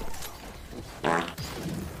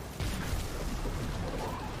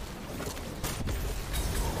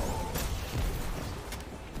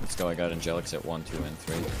 Let's go, I got Angelics at 1, 2, and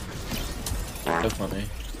 3. So funny.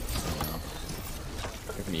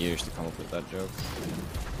 Took me years to come up with that joke.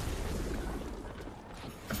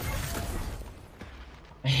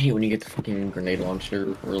 I hate when you get the fucking grenade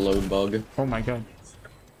launcher reload bug. Oh my god.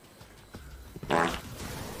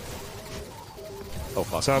 Oh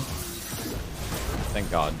fuck. Sub. Thank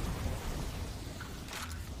god.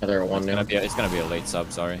 Another one now. It's gonna be a late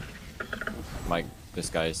sub, sorry. This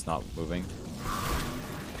guy is not moving.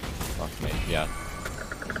 Fuck me, yeah.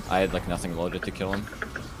 I had like nothing loaded to kill him.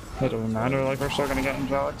 It doesn't matter. Like we're still gonna get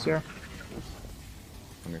Angelics here.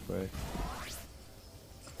 Come here quick.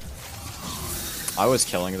 I was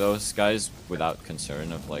killing those guys without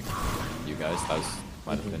concern of like you guys. That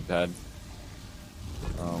might have been bad.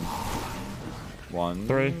 1.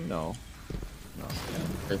 3. No. No.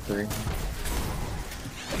 Yeah. Or 3.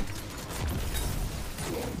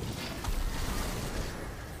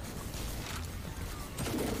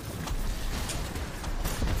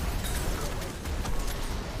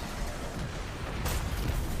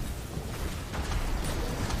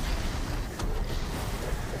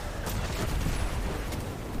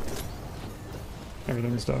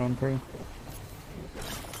 Everything's dead on pre.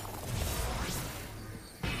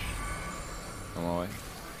 On my way.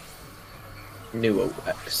 New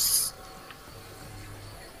OX.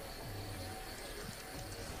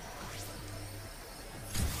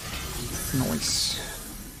 Nice.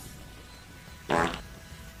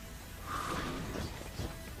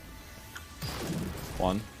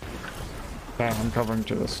 One. Okay, I'm covering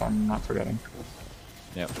to this, so I'm not forgetting.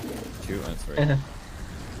 Yep. 2 and 3.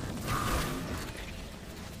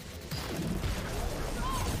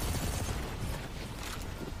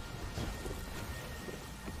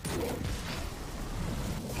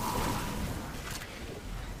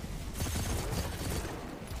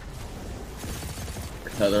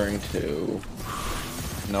 Tethering 2.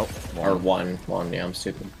 Nope. Or 1. 1, yeah, I'm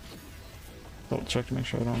stupid. Double check to make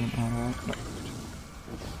sure I don't. No.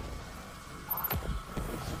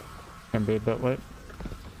 Can be a bit late.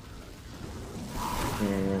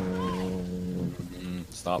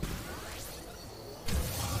 Stop.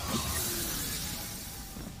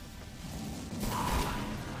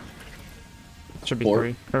 Should be 4.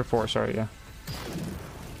 3 or 4. Sorry, yeah.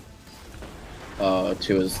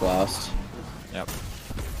 2 is last. Yep.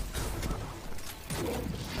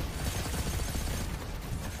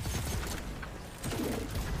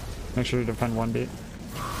 Make sure you defend 1 beat.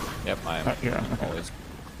 Yep, I am. Yeah. Okay. Always.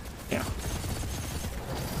 Yeah.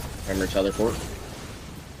 Remember tether 4.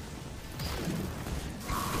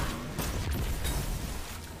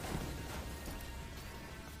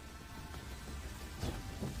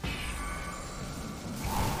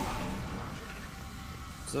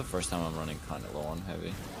 This is the first time I'm running kind of low on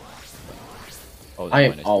heavy. Oh, I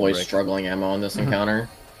am minus always break. struggling ammo on this encounter.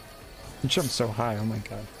 You jumped so high. Oh my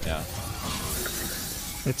god. Yeah.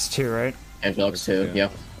 It's 2, right? Angelic's 2, Yeah. yeah.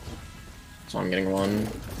 So I'm getting 1. I'm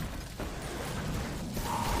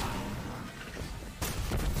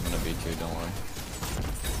gonna be 2, don't worry.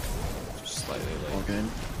 Just slightly late. All good.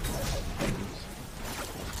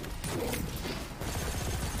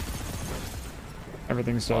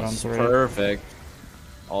 Everything's dead on 3. Perfect.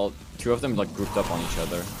 All 2 of them like grouped up on each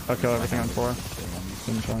other. I'll kill everything on 4.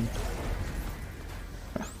 Same time.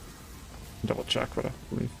 Double check, but I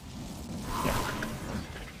believe. Yeah.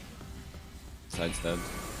 Side's dead.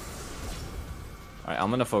 Alright, I'm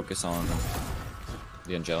gonna focus on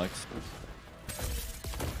the Angelics.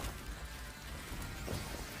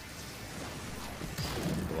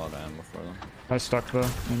 A lot of ammo for them. I stuck the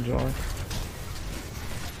Angelic.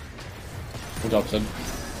 Good job, Sid.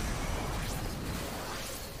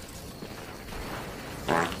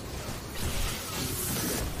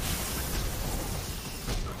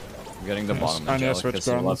 I'm getting the Yes, bottom I need to Angelic switch because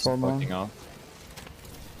he ground loves before mine. fucking off.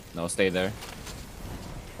 No, stay there.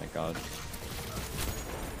 Thank god.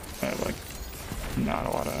 I have like not a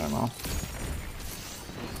lot of ammo.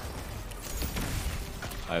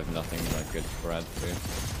 I have nothing like good for add for you.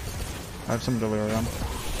 I have some delirium.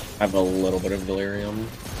 I have a little bit of delirium.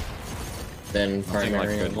 Then Nothing primary. like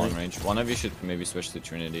good only. long range. One of you should maybe switch to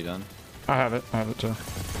Trinity then. I have it. I have it too.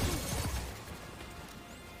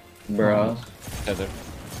 Bruh. Tether.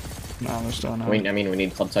 No, they're still not. Wait, I mean, we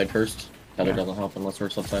need club side first. Tether Yeah. doesn't help unless we're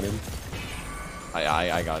subsided.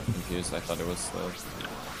 I got confused. I thought it was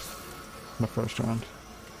The first round.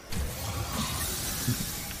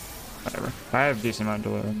 Whatever. I have decent amount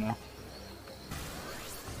of delirium now.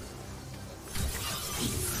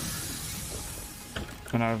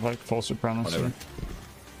 And I have like full supremacy. whatever.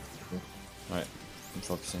 Alright, I'm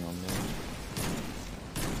focusing on that.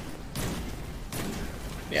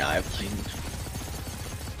 Yeah, I have played.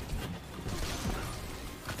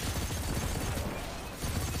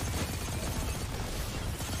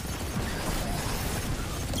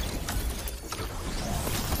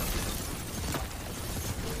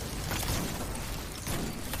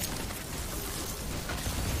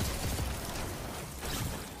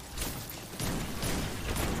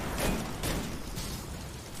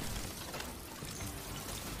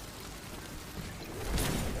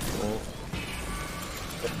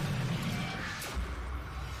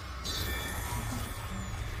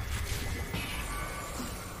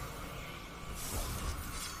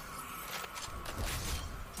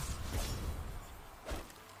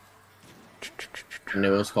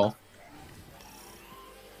 Newell's call.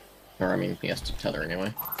 Or, I mean, he has to tether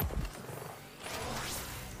anyway.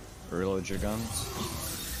 Reload your guns.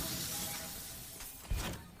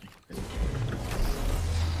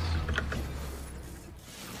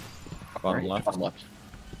 Bottom left. Bottom left.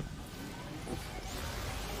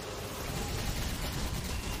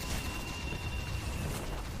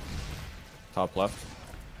 Top left.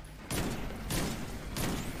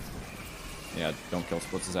 Yeah, don't kill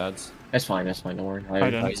splits his ads. That's fine, don't worry. I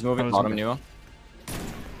didn't. He's moving I was bottom okay. Neo.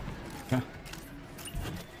 Okay.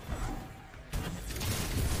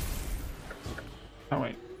 Oh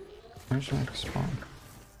wait, where's my spawn?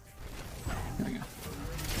 There we go.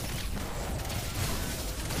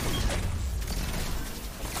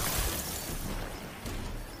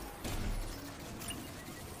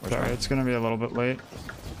 Sorry, it's gonna be a little bit late.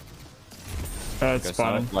 It's Okay,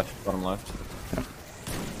 spawning. so left, bottom left. Yep.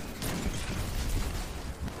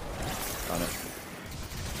 Got it.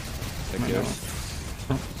 Let Take me know. yours.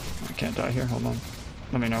 Oh, I can't die here. Hold on.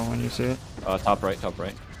 Let me know when you see it. Top right, top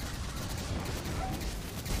right.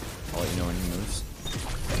 I'll let you know when he moves.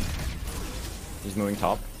 He's moving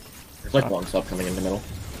top. There's like one sub coming in the middle.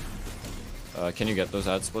 Can you get those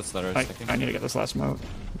ad splits that are sticking? I need to get this last mote.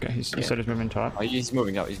 Okay, he said he's moving top. Oh, he's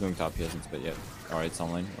moving up. He's moving top. He hasn't spit yet. All right, it's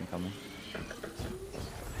online. I'm coming.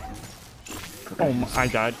 Oh, I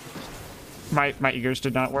died. My eagers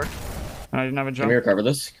did not work. And I didn't have a jump. Can we recover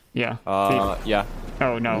this? Yeah. Yeah.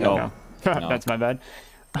 Oh no, No. no. That's my bad.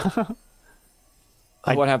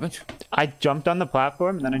 What happened? I jumped on the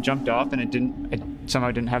platform and then I jumped off and it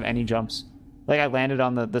somehow didn't have any jumps. Like I landed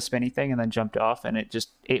on the spinny thing and then jumped off and it just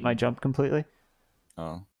ate my jump completely.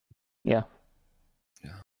 Oh. Yeah.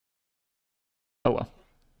 Yeah. Oh well.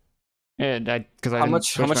 And because How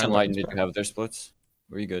much enlightened did you have with their splits?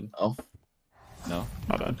 Were you good? Oh. No.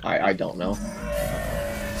 Not bad. I don't know.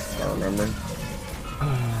 I don't remember.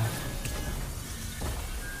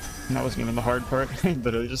 And that wasn't even the hard part. He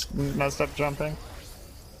literally just messed up jumping.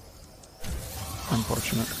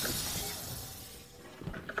 Unfortunate.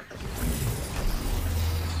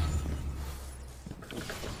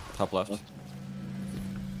 Top left.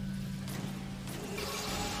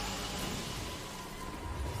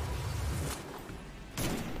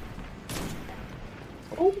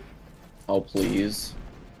 Oh, please.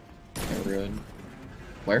 Okay, we're good.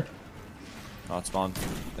 Where? Not spawn.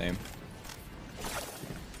 Same.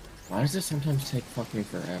 Why does this sometimes take fucking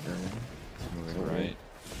forever? Moving right.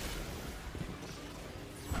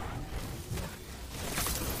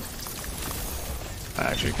 I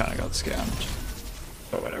actually kind of got scammed.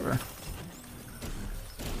 But whatever.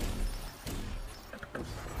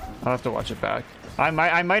 I'll have to watch it back. I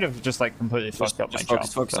might have just like completely fucked up my jump.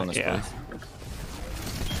 Focus on this, yeah. please.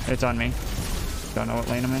 It's on me. Don't know what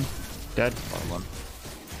lane I'm in. Dead. Bottom one.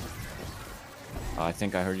 I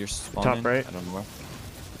think I heard your spawn. Top right. I don't know where.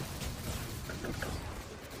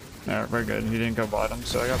 Yeah, we're good. He didn't go bottom,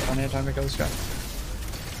 so I got plenty of time to kill this guy.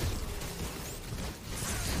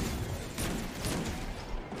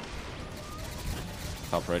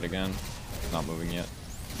 Top right again. Not moving yet.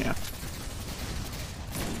 Yeah.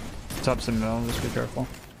 Top's in the middle, just be careful.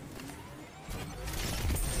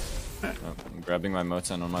 Oh, I'm grabbing my motes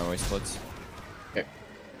and on my way splits. Okay.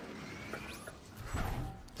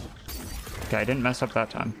 Okay, I didn't mess up that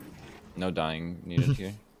time. No dying needed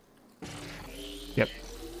here. Yep.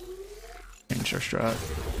 Change our strat.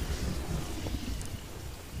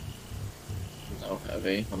 So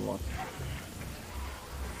heavy. I'm lucky.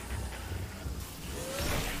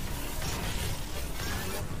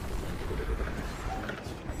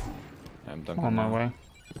 I'm dunking On my now. way.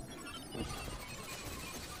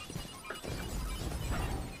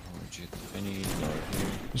 I need guard here.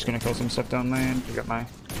 Just gonna kill some stuff down lane to get my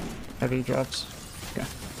heavy drops. Okay.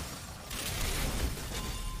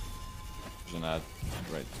 There's an ad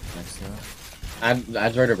right next to it.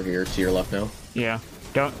 Ad's right over here, to your left now. Yeah.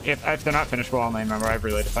 Don't if they're not finishable on lane, remember I have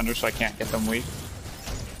relay defender, so I can't get them weak.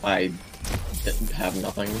 I have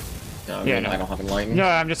nothing. No, I Yeah, mean, no. I don't have enlightened. No,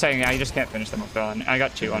 I'm just saying I just can't finish them with villain. I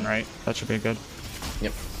got 2 on right. That should be good.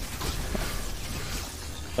 Yep.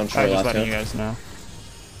 Don't I try was just last letting hit. you guys know.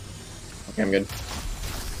 Okay, I'm good.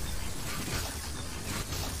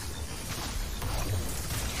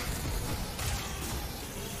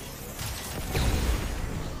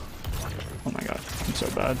 Oh my god, I'm so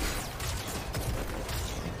bad.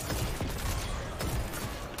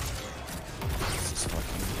 This is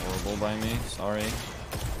fucking horrible by me. Sorry.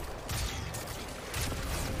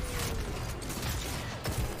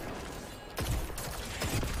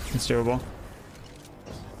 It's doable.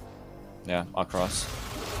 Yeah, I'll cross.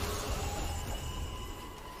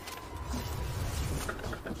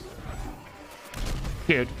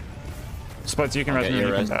 Dude. Splits, you can Okay, res me when you're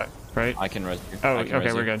you come res- back, right? I can res you. Oh, I can okay,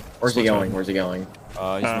 res we're you. good. Where's he Splits going? are- Where's he going?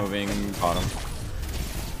 He's moving bottom.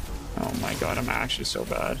 Oh my god, I'm actually so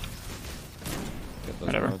bad. Get those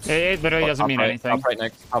Whatever. modes. It literally doesn't Top mean right, anything. Top right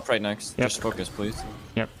next. Top right next. Yep. Just focus, please.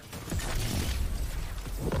 Yep.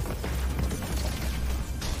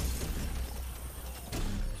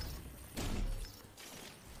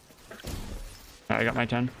 I got my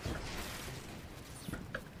 10.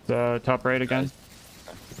 The top right again.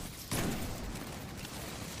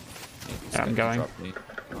 Yeah, I'm going. Drop me.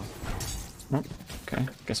 Oh. Oh, okay.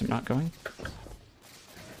 Guess I'm not going.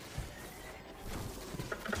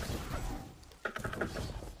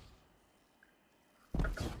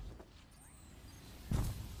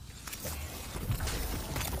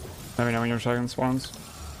 Let me know when your second spawns.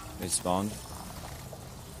 They spawned.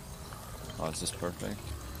 Oh, this is perfect.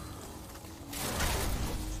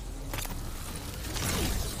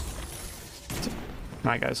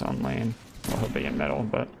 My guy's on lane. Well, he'll be in middle,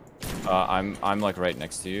 but I'm like right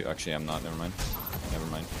next to you. Actually, I'm not. Never mind. Never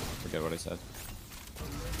mind. Forget what I said.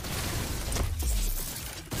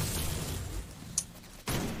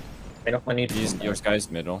 I don't I need Your guy's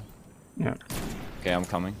middle. yeah. Okay, I'm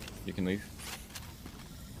coming. You can leave.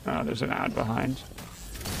 There's an ad behind.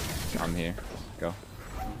 I'm here. Go.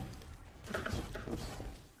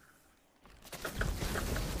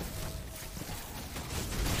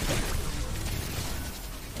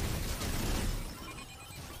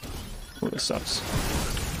 Oh, this sucks.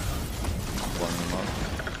 Blowing them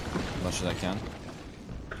up as much as I can.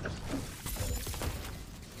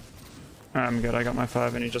 I'm good. I got my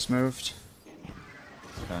 5 and he just moved.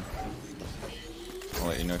 Okay. I'll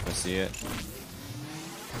let you know if I see it.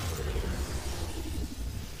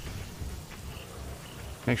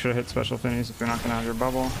 Make sure to hit special finis if you're not gonna have your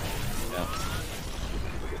bubble. Yeah.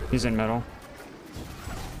 He's in middle.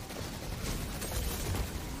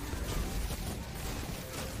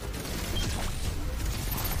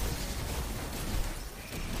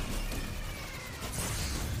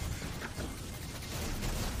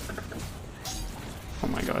 Oh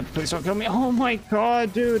my god, please don't kill me. Oh my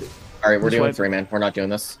god, dude. Alright, we're Just doing wait. 3-man. We're not doing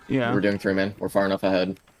this. Yeah. We're doing 3-man. We're far enough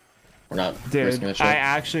ahead. We're not risking Dude, the shit. I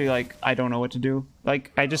actually, like, I don't know what to do.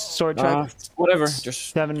 Like, I just sword tracked Whatever. Just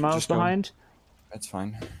 7 miles just go. behind. That's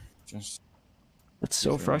fine. Just That's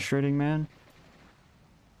so Sure. frustrating, man.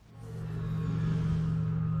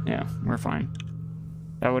 Yeah, we're fine.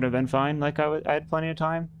 That would have been fine. Like, I had plenty of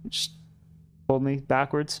time. It just pulled me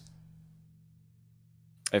backwards.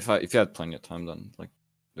 if you had plenty of time, then like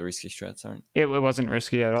the risky strats aren't. It wasn't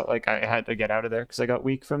risky at all. Like, I had to get out of there because I got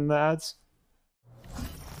weak from the ads.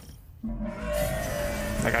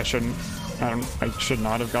 Like, I should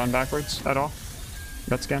not have gone backwards at all.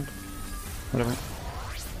 Got scammed. Whatever.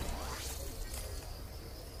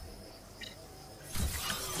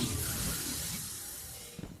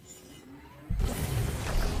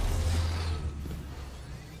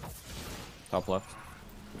 Top left.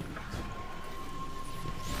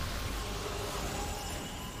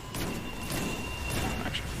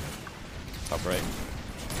 Actually, Top right.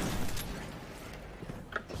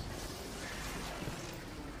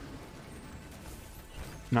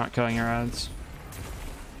 not killing your ads.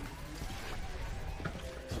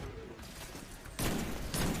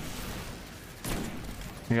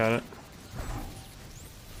 You got it.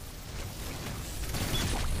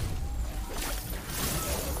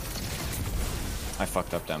 I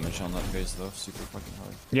fucked up damage on that phase though, super fucking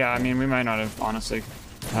hard. Yeah, I mean, we might not have honestly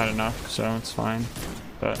had enough, so it's fine.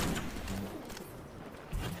 But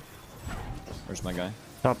Where's my guy?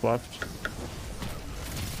 top left.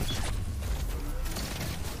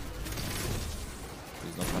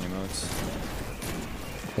 There's no funny modes.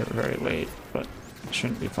 They were very late, but it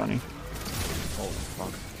shouldn't be funny. Oh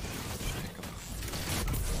fuck.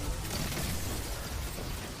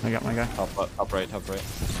 I got my guy. Top right, top right.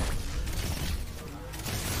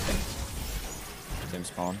 Same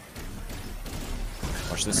spawn.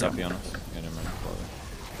 Watch this up, on us. Yeah, never mind.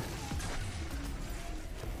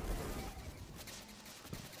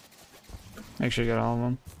 Make sure you get all of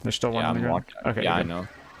them. There's still one Yeah, on the I'm ground. walking. Okay. Yeah, I good. know.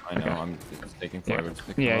 I know. Okay. I'm it's taking Yeah. forever to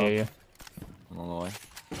pick Yeah, them yeah, up. yeah. I'm on the way.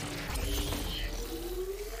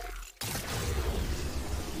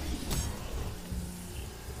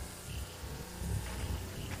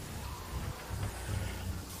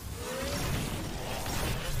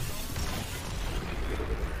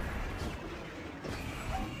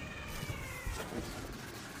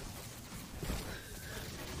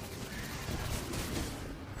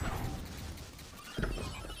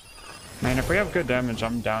 Man, if we have good damage,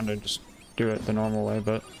 I'm down to just do it the normal way,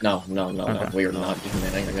 but No. Okay. We are not doing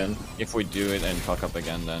anything again. If we do it and fuck up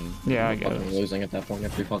again, then yeah, I We're get fucking it. losing at that point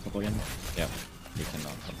if we fuck up again. yeah, we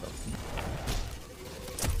cannot fuck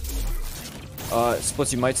up.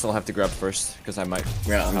 Splits, you might still have to grab first, because I might.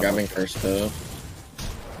 Yeah, I'm have grabbing first though.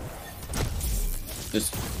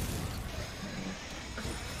 Just...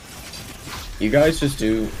 You guys just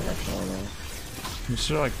do... Actually, I don't know. It's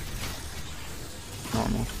just like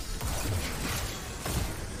normal.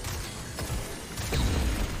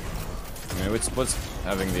 I mean, with Splits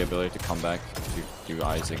having the ability to come back to do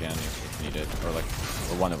eyes again if needed, or like,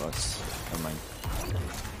 or one of us. Never mind.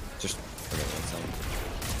 Just forget what I'm saying.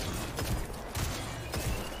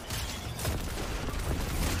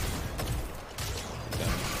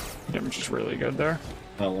 Damage is really good there.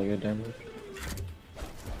 Hella good damage.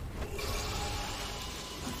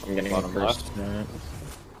 I'm getting Bottom the first.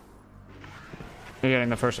 You're getting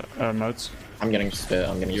the first motes. I'm getting spit.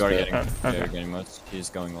 I'm getting You are spit. getting, Oh, yeah, okay. you're getting motes. He's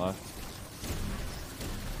going left.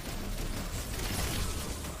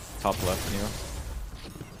 Top left, Neo.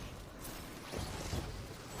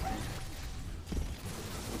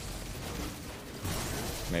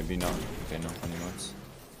 Maybe not. Okay, no funny motes.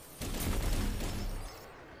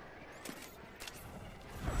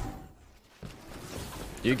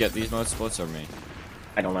 Do you get these mode splits or me?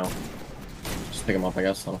 I don't know. Just pick them up, I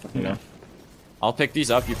guess. I don't fucking know. I'll pick these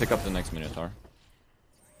up, you pick up the next Minotaur.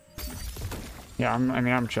 Yeah,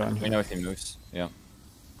 I'm chilling. We know if he moves. Yeah.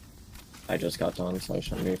 I just got done, so I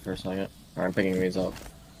shouldn't be for a second. Alright, I'm picking these up.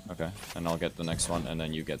 Okay. And I'll get the next one, and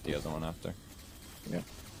then you get the other one after. Yeah.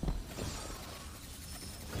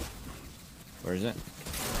 Where is it?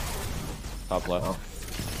 Top left. Oh.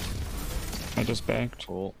 I just banked.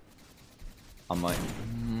 Cool. I'm like...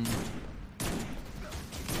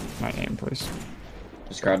 My aim, please.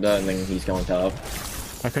 Just grab that, and then he's going top.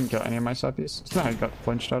 I couldn't kill any of my suppies. It's not I got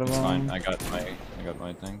flinched out of It's them. fine. I got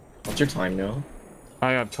my thing. What's your time now?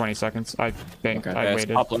 I have 20 seconds. I banked. Okay. I It's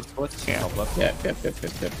waited. top left splits? Yeah. Top left. Yep.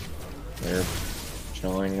 We're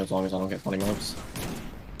chilling as long as I don't get funny moves.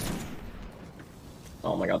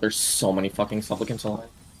 Oh my god, there's so many fucking supplicants alive.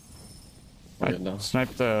 We're good I though.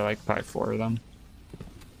 sniped like probably 4 of them.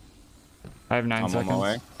 I have 9 I'm on seconds. my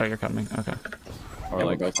way. Oh, you're coming. Okay. Or Yeah,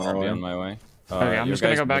 like, we're both on our I'll be way. on my way. Okay, I'm your just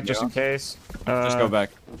gonna guys go back mid just in now? case. Just go back.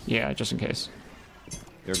 Yeah, just in case.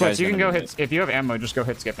 Your Splits, guys you can gonna go be hit. If you have ammo, just go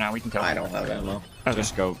hit skip now. We can kill. I don't have ammo. Okay.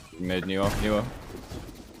 Just go mid, Neo.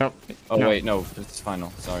 Oh, Oh no. wait, no, it's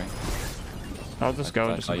final. Sorry. I'll just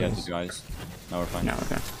go. I Just thought in you had case. to guys. No, we're fine. No,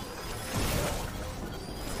 okay.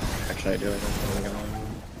 Actually, I do. I think I'm gonna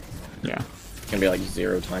Yeah, It's gonna be like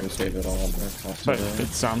 0 time save at all. but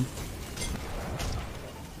it's some.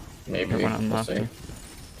 Maybe. Everyone on We'll left. see.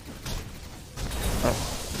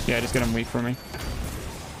 Oh, yeah, just get him weak for me.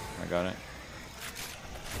 I got it.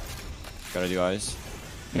 Gotta do eyes.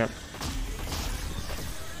 Yep.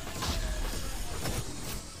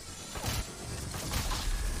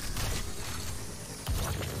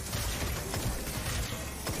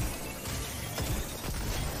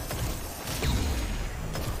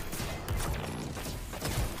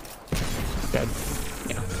 Dead.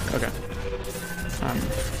 Yeah. Okay.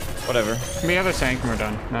 Whatever. We have a tank and we're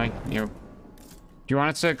done. No, you. Do you want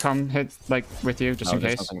us to come hit like with you just No, in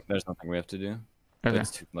case? there's nothing we have to do. Okay.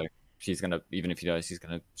 It's too, like he's gonna, even if he dies, he's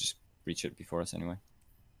gonna just reach it before us anyway.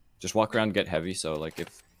 Just walk around, get heavy. So like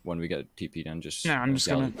if when we get TP'd in, just No, I'm just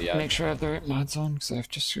gonna yeah. make sure I have the right mods on because I have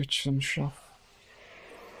to switch some stuff.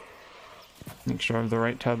 Make sure I have the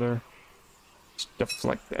right tether. Stuff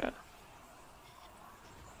like that.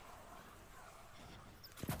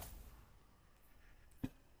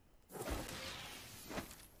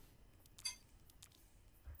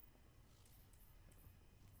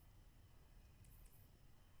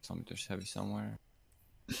 Tell me there's heavy somewhere.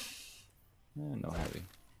 No heavy.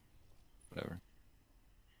 Whatever.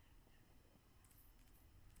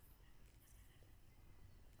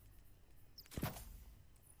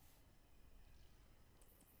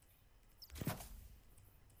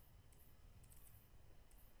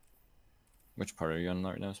 Which part are you on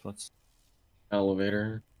right now, Splits?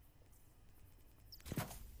 Elevator.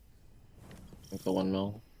 With the 1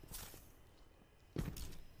 mil.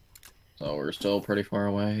 So we're still pretty far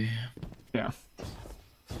away. Yeah.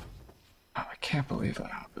 Oh, I can't believe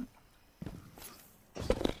that happened.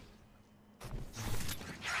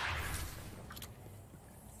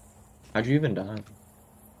 How'd you even die?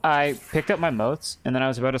 I picked up my motes and then I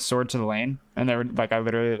was about to sword to the lane and they were like I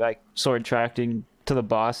literally like sword tracking to the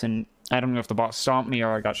boss and I don't know if the boss stomped me or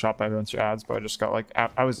I got shot by a bunch of ads, but I just got like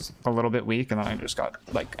I was a little bit weak and then I just got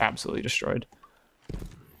like absolutely destroyed.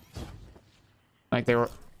 Like they were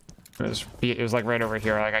it was like right over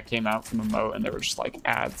here. Like I came out from the moat and they were just like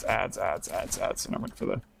ads, and I went for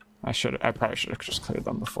the I probably should have just cleared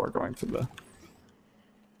them before going for the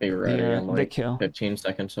They were ready. I'm the like kill. 15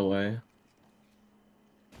 seconds away.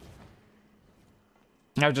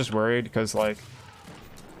 I was just worried because like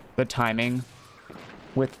the timing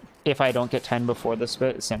with if I don't get 10 before the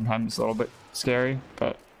spit is sometimes a little bit scary,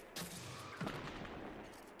 but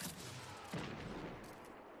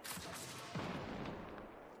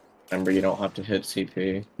Remember, you don't have to hit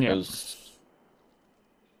CP. Yeah. Because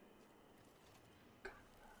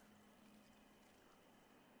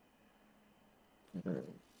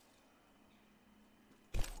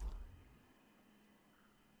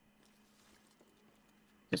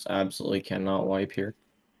Just absolutely cannot wipe here.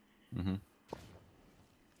 Mm-hmm.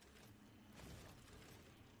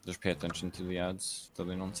 Just pay attention to the ads that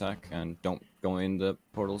they don't attack, and don't go in the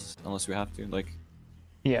portals unless we have to. Like,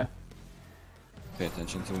 Yeah. pay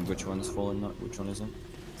attention to which one's full and not which one isn't.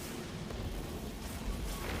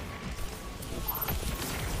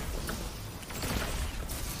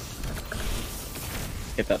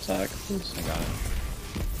 Get that sack, please. I got it.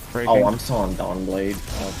 Breaking. Oh, I'm still on Dawnblade.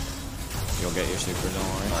 Oh, You'll get your super, don't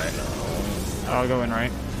worry. I know. I'll go in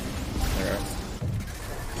right. There.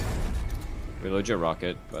 Reload your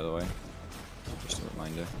rocket, by the way. Just a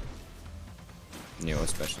reminder. Neo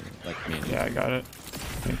especially, like me and you. Yeah, I got it.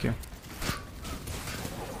 Thank you.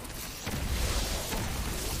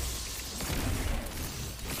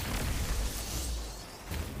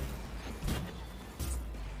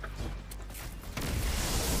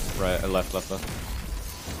 Right, left.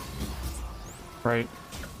 Right.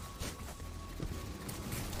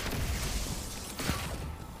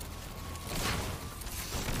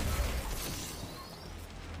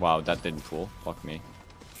 Wow, that didn't fool. Fuck me.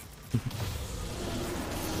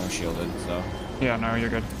 No shielded, so. Yeah, no, you're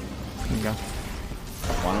good. There you go.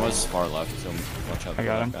 One was far left, so watch out for I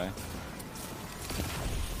got that him. guy.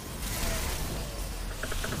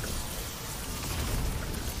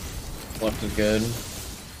 Left is good.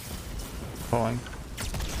 Pulling.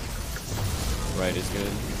 Right is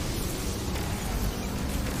good.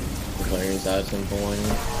 Larry's out and pulling.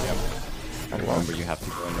 Yep. Remember, you have to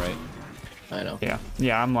go in right. I know. Yeah.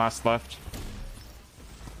 Yeah, I'm last left.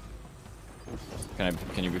 Can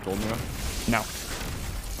you be pulled, Nero? No.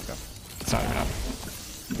 Okay. It's not even up.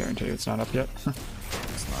 I guarantee you it's not up yet. It's not,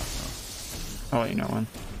 no. I'll let you know when.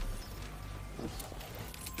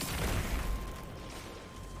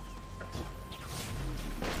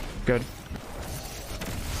 Good.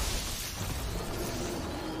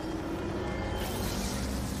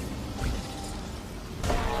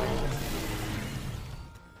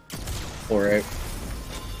 Alright.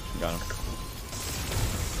 Got him.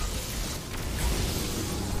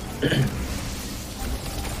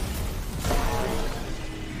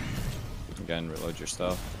 Again, reload your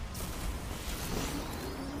stuff.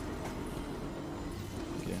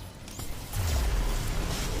 Yeah.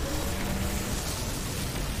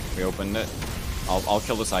 We opened it. I'll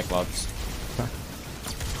kill the Cyclops.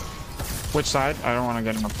 Which side? I don't want to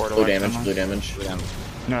get in the portal. Blue damage, accidentally. blue damage. Blue damage.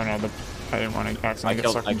 No, I didn't want to accidentally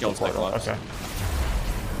get sucked I into killed the portal. Cyclops. Okay.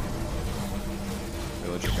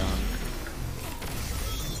 Reload your gun.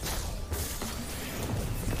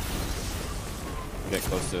 Get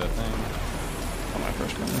close to that thing. Oh, my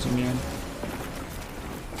first gun was immune.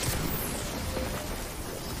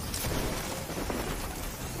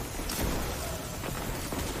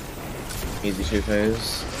 Easy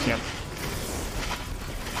 2-phase. Yep.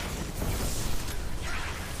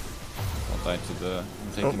 I'll die to the.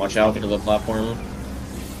 I'm taking Watch the- out for the platform.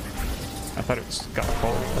 I thought it was got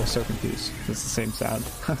pulled. I was so confused. It's the same sound.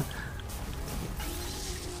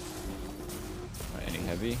 Any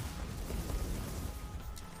heavy?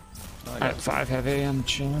 Oh, I I got have 5 heavy. I'm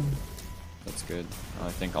chilling. That's good. I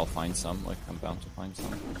think I'll find some. Like, I'm bound to find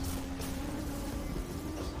some.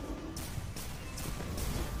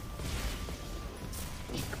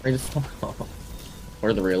 Where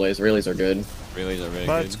are the relays? Relays are good. Relays are really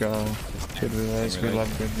Let's good. go. Good relays. We Relay.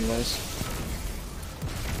 love good relays.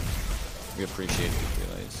 We appreciate good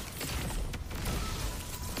relays.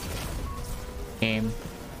 Aim.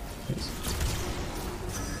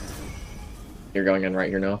 You're going in right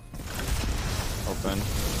here now. Open.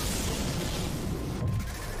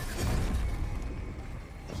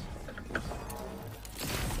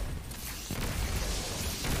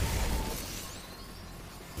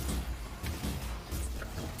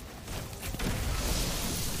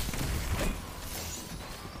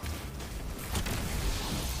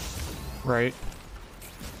 Right.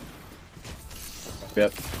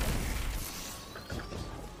 Yep.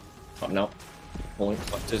 Oh, no. Pulling.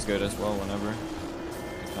 Left is good as well, whenever.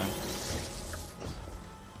 Okay.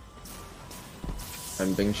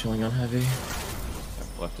 I'm being chilling on heavy.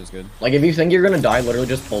 Yep, left is good. Like, if you think you're gonna die, literally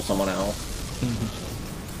just pull someone out.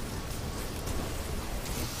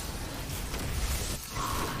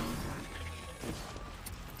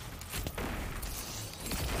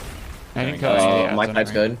 I didn't kill any of the ads my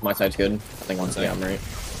side's anyway. good. My side's good. I think One yeah, I'm sec. right.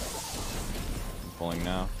 I'm pulling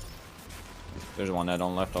now. There's one head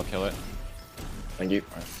on left, I'll kill it. Thank you.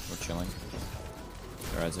 Alright, we're chilling.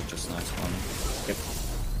 Their eyes are just nice one. Yep.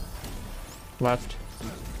 Left.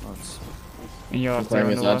 Oh, it's... And you'll I'm have to go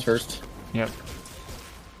clearing on his the ads left. first. Yep.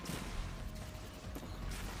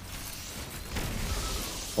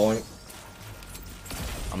 Pulling.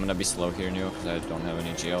 I'm gonna be slow here, Neo, because I don't have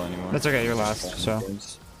any GL anymore. That's okay, you're last, so.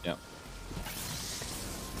 Yeah.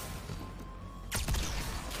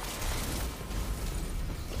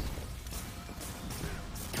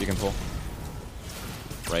 You can pull.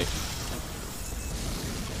 Right.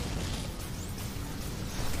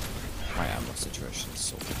 My ammo situation is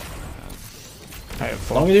so bad. I have As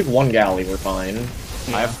 4. long as you have 1 galley, we're fine.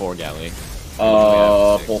 I have 4 galley.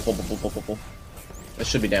 Pull. This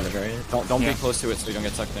should be damage, right? Don't Yeah. be close to it so you don't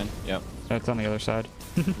get sucked in. Yep. That's on the other side.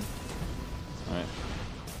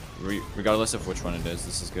 Alright. Regardless of which one it is,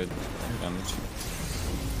 this is good damage.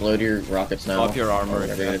 Load your rockets now. Pop your armor if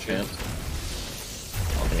Whenever you you get a have to. chance.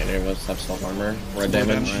 I don't think any of us have self armor. Red Red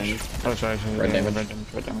damage. damage. Oh, sorry. Red damage.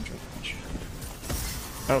 Red damage.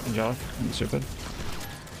 Oh, Angelic. I'm stupid.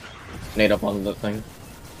 Nade up on the thing.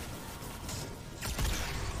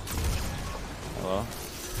 Hello?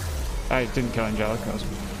 I didn't kill Angelic. That was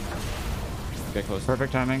Get close.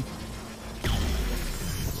 perfect timing.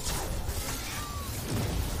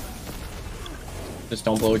 Just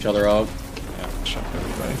don't blow each other up. Yeah, shot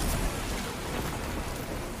everybody.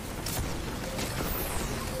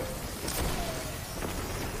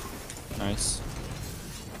 Nice.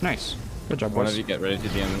 Nice. Good job, One boys. of you get ready to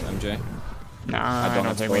DM MJ. Nah, I don't don't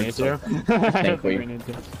have think we need swords, to. I don't we- think we need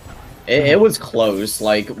to. It was close.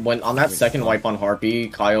 Like when on that second wipe on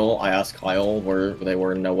Harpy, I asked Kyle where they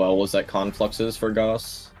were. Noel was at Confluxes for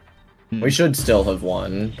Gus. We should still have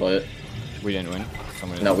won, but We didn't win.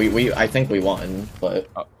 Somebody no, I think we won, but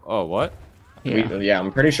Oh, what? Yeah.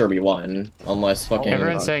 I'm pretty sure we won, unless fucking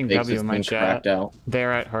Everyone's saying Biggs W has in my been chat. cracked out.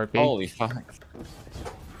 They're at Harpy. Holy fuck.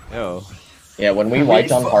 Yo. Yeah, when we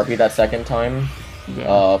wiped on Harpy that second time,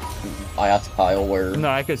 Yeah. I asked Kyle where No,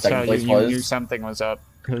 I could second tell place you was. knew something was up.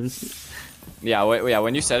 'Cause- Yeah,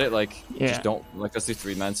 when you said it, like, Yeah. just don't, like, let's do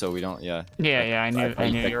 3 men so we don't, yeah. yeah, I knew you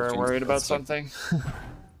check were the worried things, about that's good. something.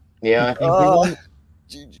 Yeah, I think we won.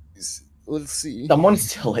 GG's. Let's see.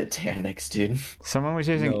 Someone's still at Tanix, dude. Someone was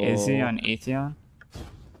using No. Izzy on Atheon.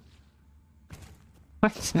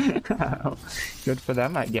 What? Good for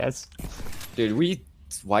them, I guess. Dude, we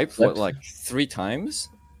wiped, what, like, 3 times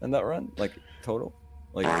in that run? Like, total?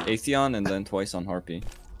 Like, Atheon and then twice on Harpy.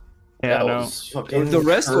 Yeah, That no. was fucking The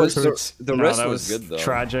rest was Hurts. the No, rest that was good though.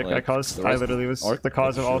 tragic. Like, the I rest- literally was Arc- the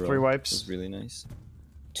cause of all 3 Shiro wipes. was really nice.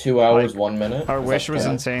 2 hours, Like, 1 minute. Our Is wish that was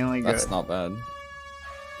bad? insanely good. That's not bad.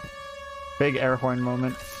 Big air horn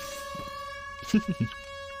moment.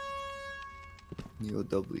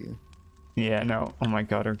 UOW. Yeah, no. Oh my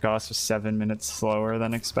god, our Goss was 7 minutes slower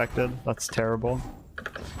than expected. That's terrible.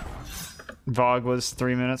 Vogue was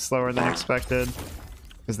 3 minutes slower than expected.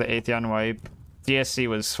 Because the Atheon wipe. DSC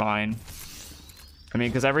was fine. I mean,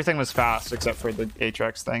 because everything was fast except for the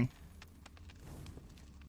Atrix thing.